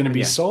Bayern. He's going to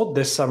be sold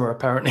this summer,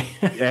 apparently.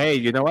 Hey,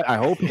 you know what? I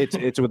hope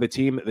it's with a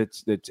team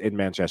that's in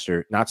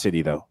Manchester, not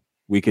City, though.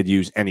 We could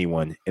use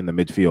anyone in the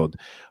midfield,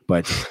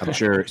 but I'm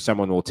sure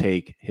someone will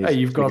take his. Hey,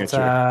 you've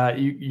got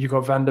you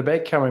got Van der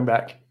Beek coming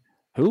back.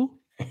 Who?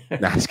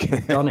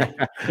 Donny.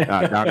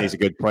 Donny's a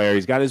good player.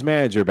 He's got his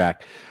manager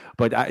back.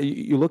 But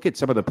you look at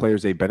some of the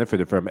players they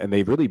benefited from, and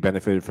they've really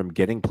benefited from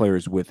getting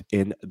players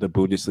within the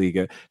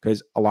Bundesliga,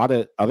 because a lot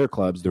of other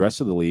clubs, the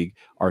rest of the league,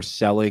 are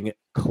selling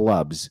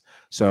clubs.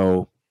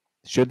 So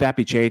should that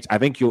be changed? I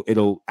think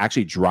it'll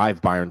actually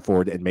drive Bayern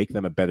forward and make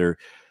them a better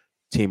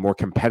team, more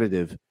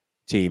competitive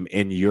team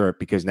in Europe,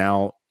 because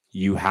now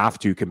you have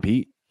to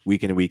compete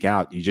week in and week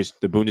out.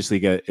 The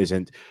Bundesliga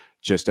isn't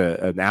just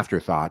an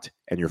afterthought,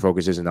 and your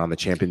focus isn't on the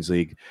Champions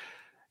League.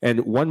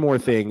 And one more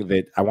thing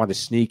that I want to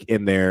sneak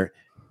in there,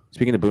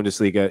 speaking of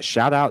Bundesliga,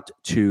 shout out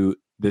to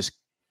this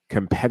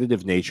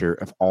competitive nature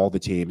of all the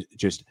teams.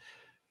 Just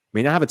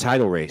may not have a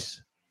title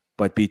race,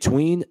 but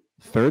between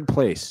third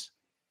place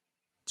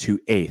to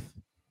eighth,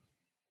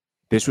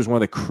 this was one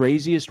of the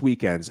craziest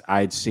weekends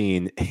I'd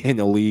seen in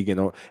a league in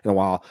a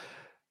while.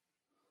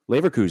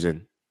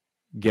 Leverkusen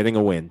getting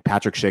a win,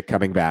 Patrick Schick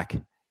coming back,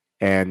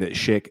 and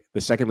Schick,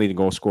 the second leading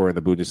goal scorer in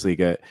the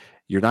Bundesliga.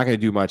 You're not going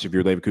to do much if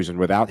you're Leverkusen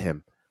without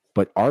him.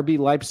 But RB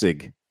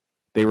Leipzig,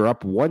 they were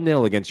up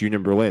 1-0 against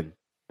Union Berlin.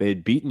 They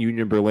had beaten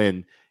Union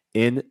Berlin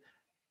in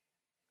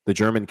the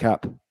German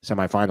Cup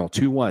semifinal,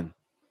 2-1.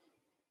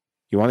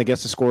 You want to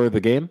guess the score of the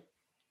game?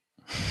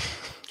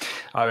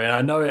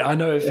 I know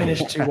it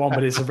finished 2-1,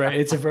 but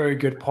it's a very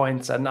good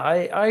point, and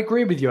I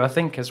agree with you. I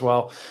think as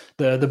well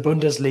the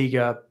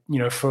Bundesliga,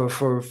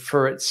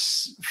 for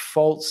its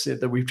faults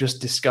that we've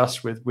just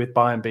discussed with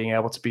Bayern being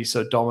able to be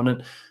so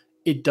dominant,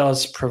 it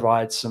does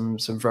provide some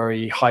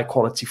very high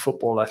quality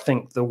football. I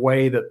think the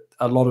way that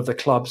a lot of the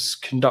clubs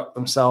conduct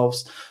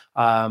themselves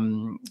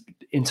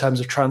in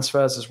terms of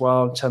transfers as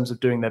well, in terms of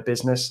doing their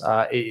business,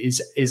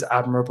 is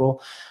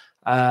admirable.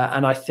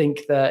 And I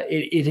think that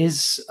it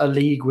is a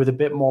league with a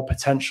bit more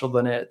potential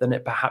than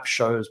it perhaps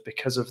shows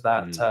because of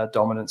that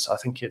dominance. I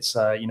think it's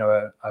a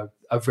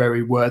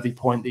very worthy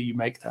point that you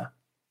make there.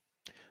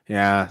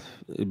 Yeah,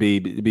 it'd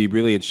be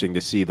really interesting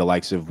to see the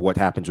likes of what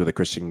happens with a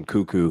Christian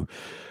Kuku,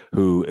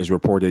 who is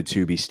reported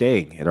to be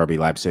staying at RB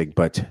Leipzig,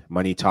 but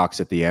money talks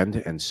at the end,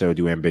 and so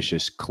do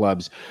ambitious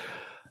clubs.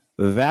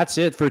 That's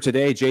it for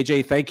today.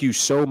 JJ, thank you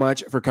so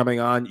much for coming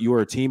on. You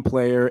are a team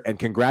player, and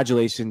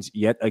congratulations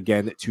yet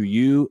again to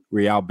you,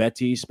 Real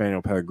Betis,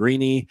 Spaniel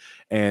Pellegrini,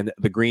 and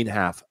the green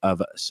half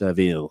of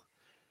Seville.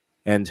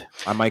 And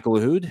I'm Michael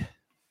Lahoud.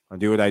 I'll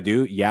do what I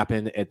do,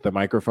 yapping at the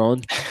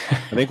microphone. I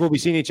think we'll be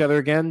seeing each other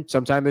again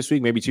sometime this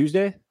week, maybe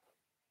Tuesday.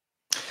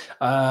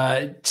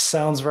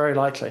 Sounds very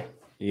likely.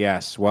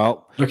 Yes.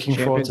 Well, looking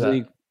forward to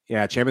League,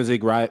 Champions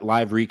League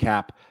live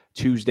recap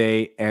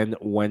Tuesday and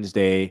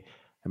Wednesday,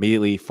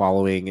 immediately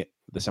following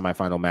the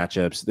semifinal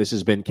matchups. This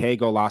has been K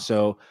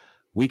Golasso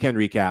Weekend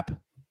Recap.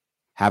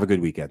 Have a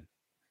good weekend.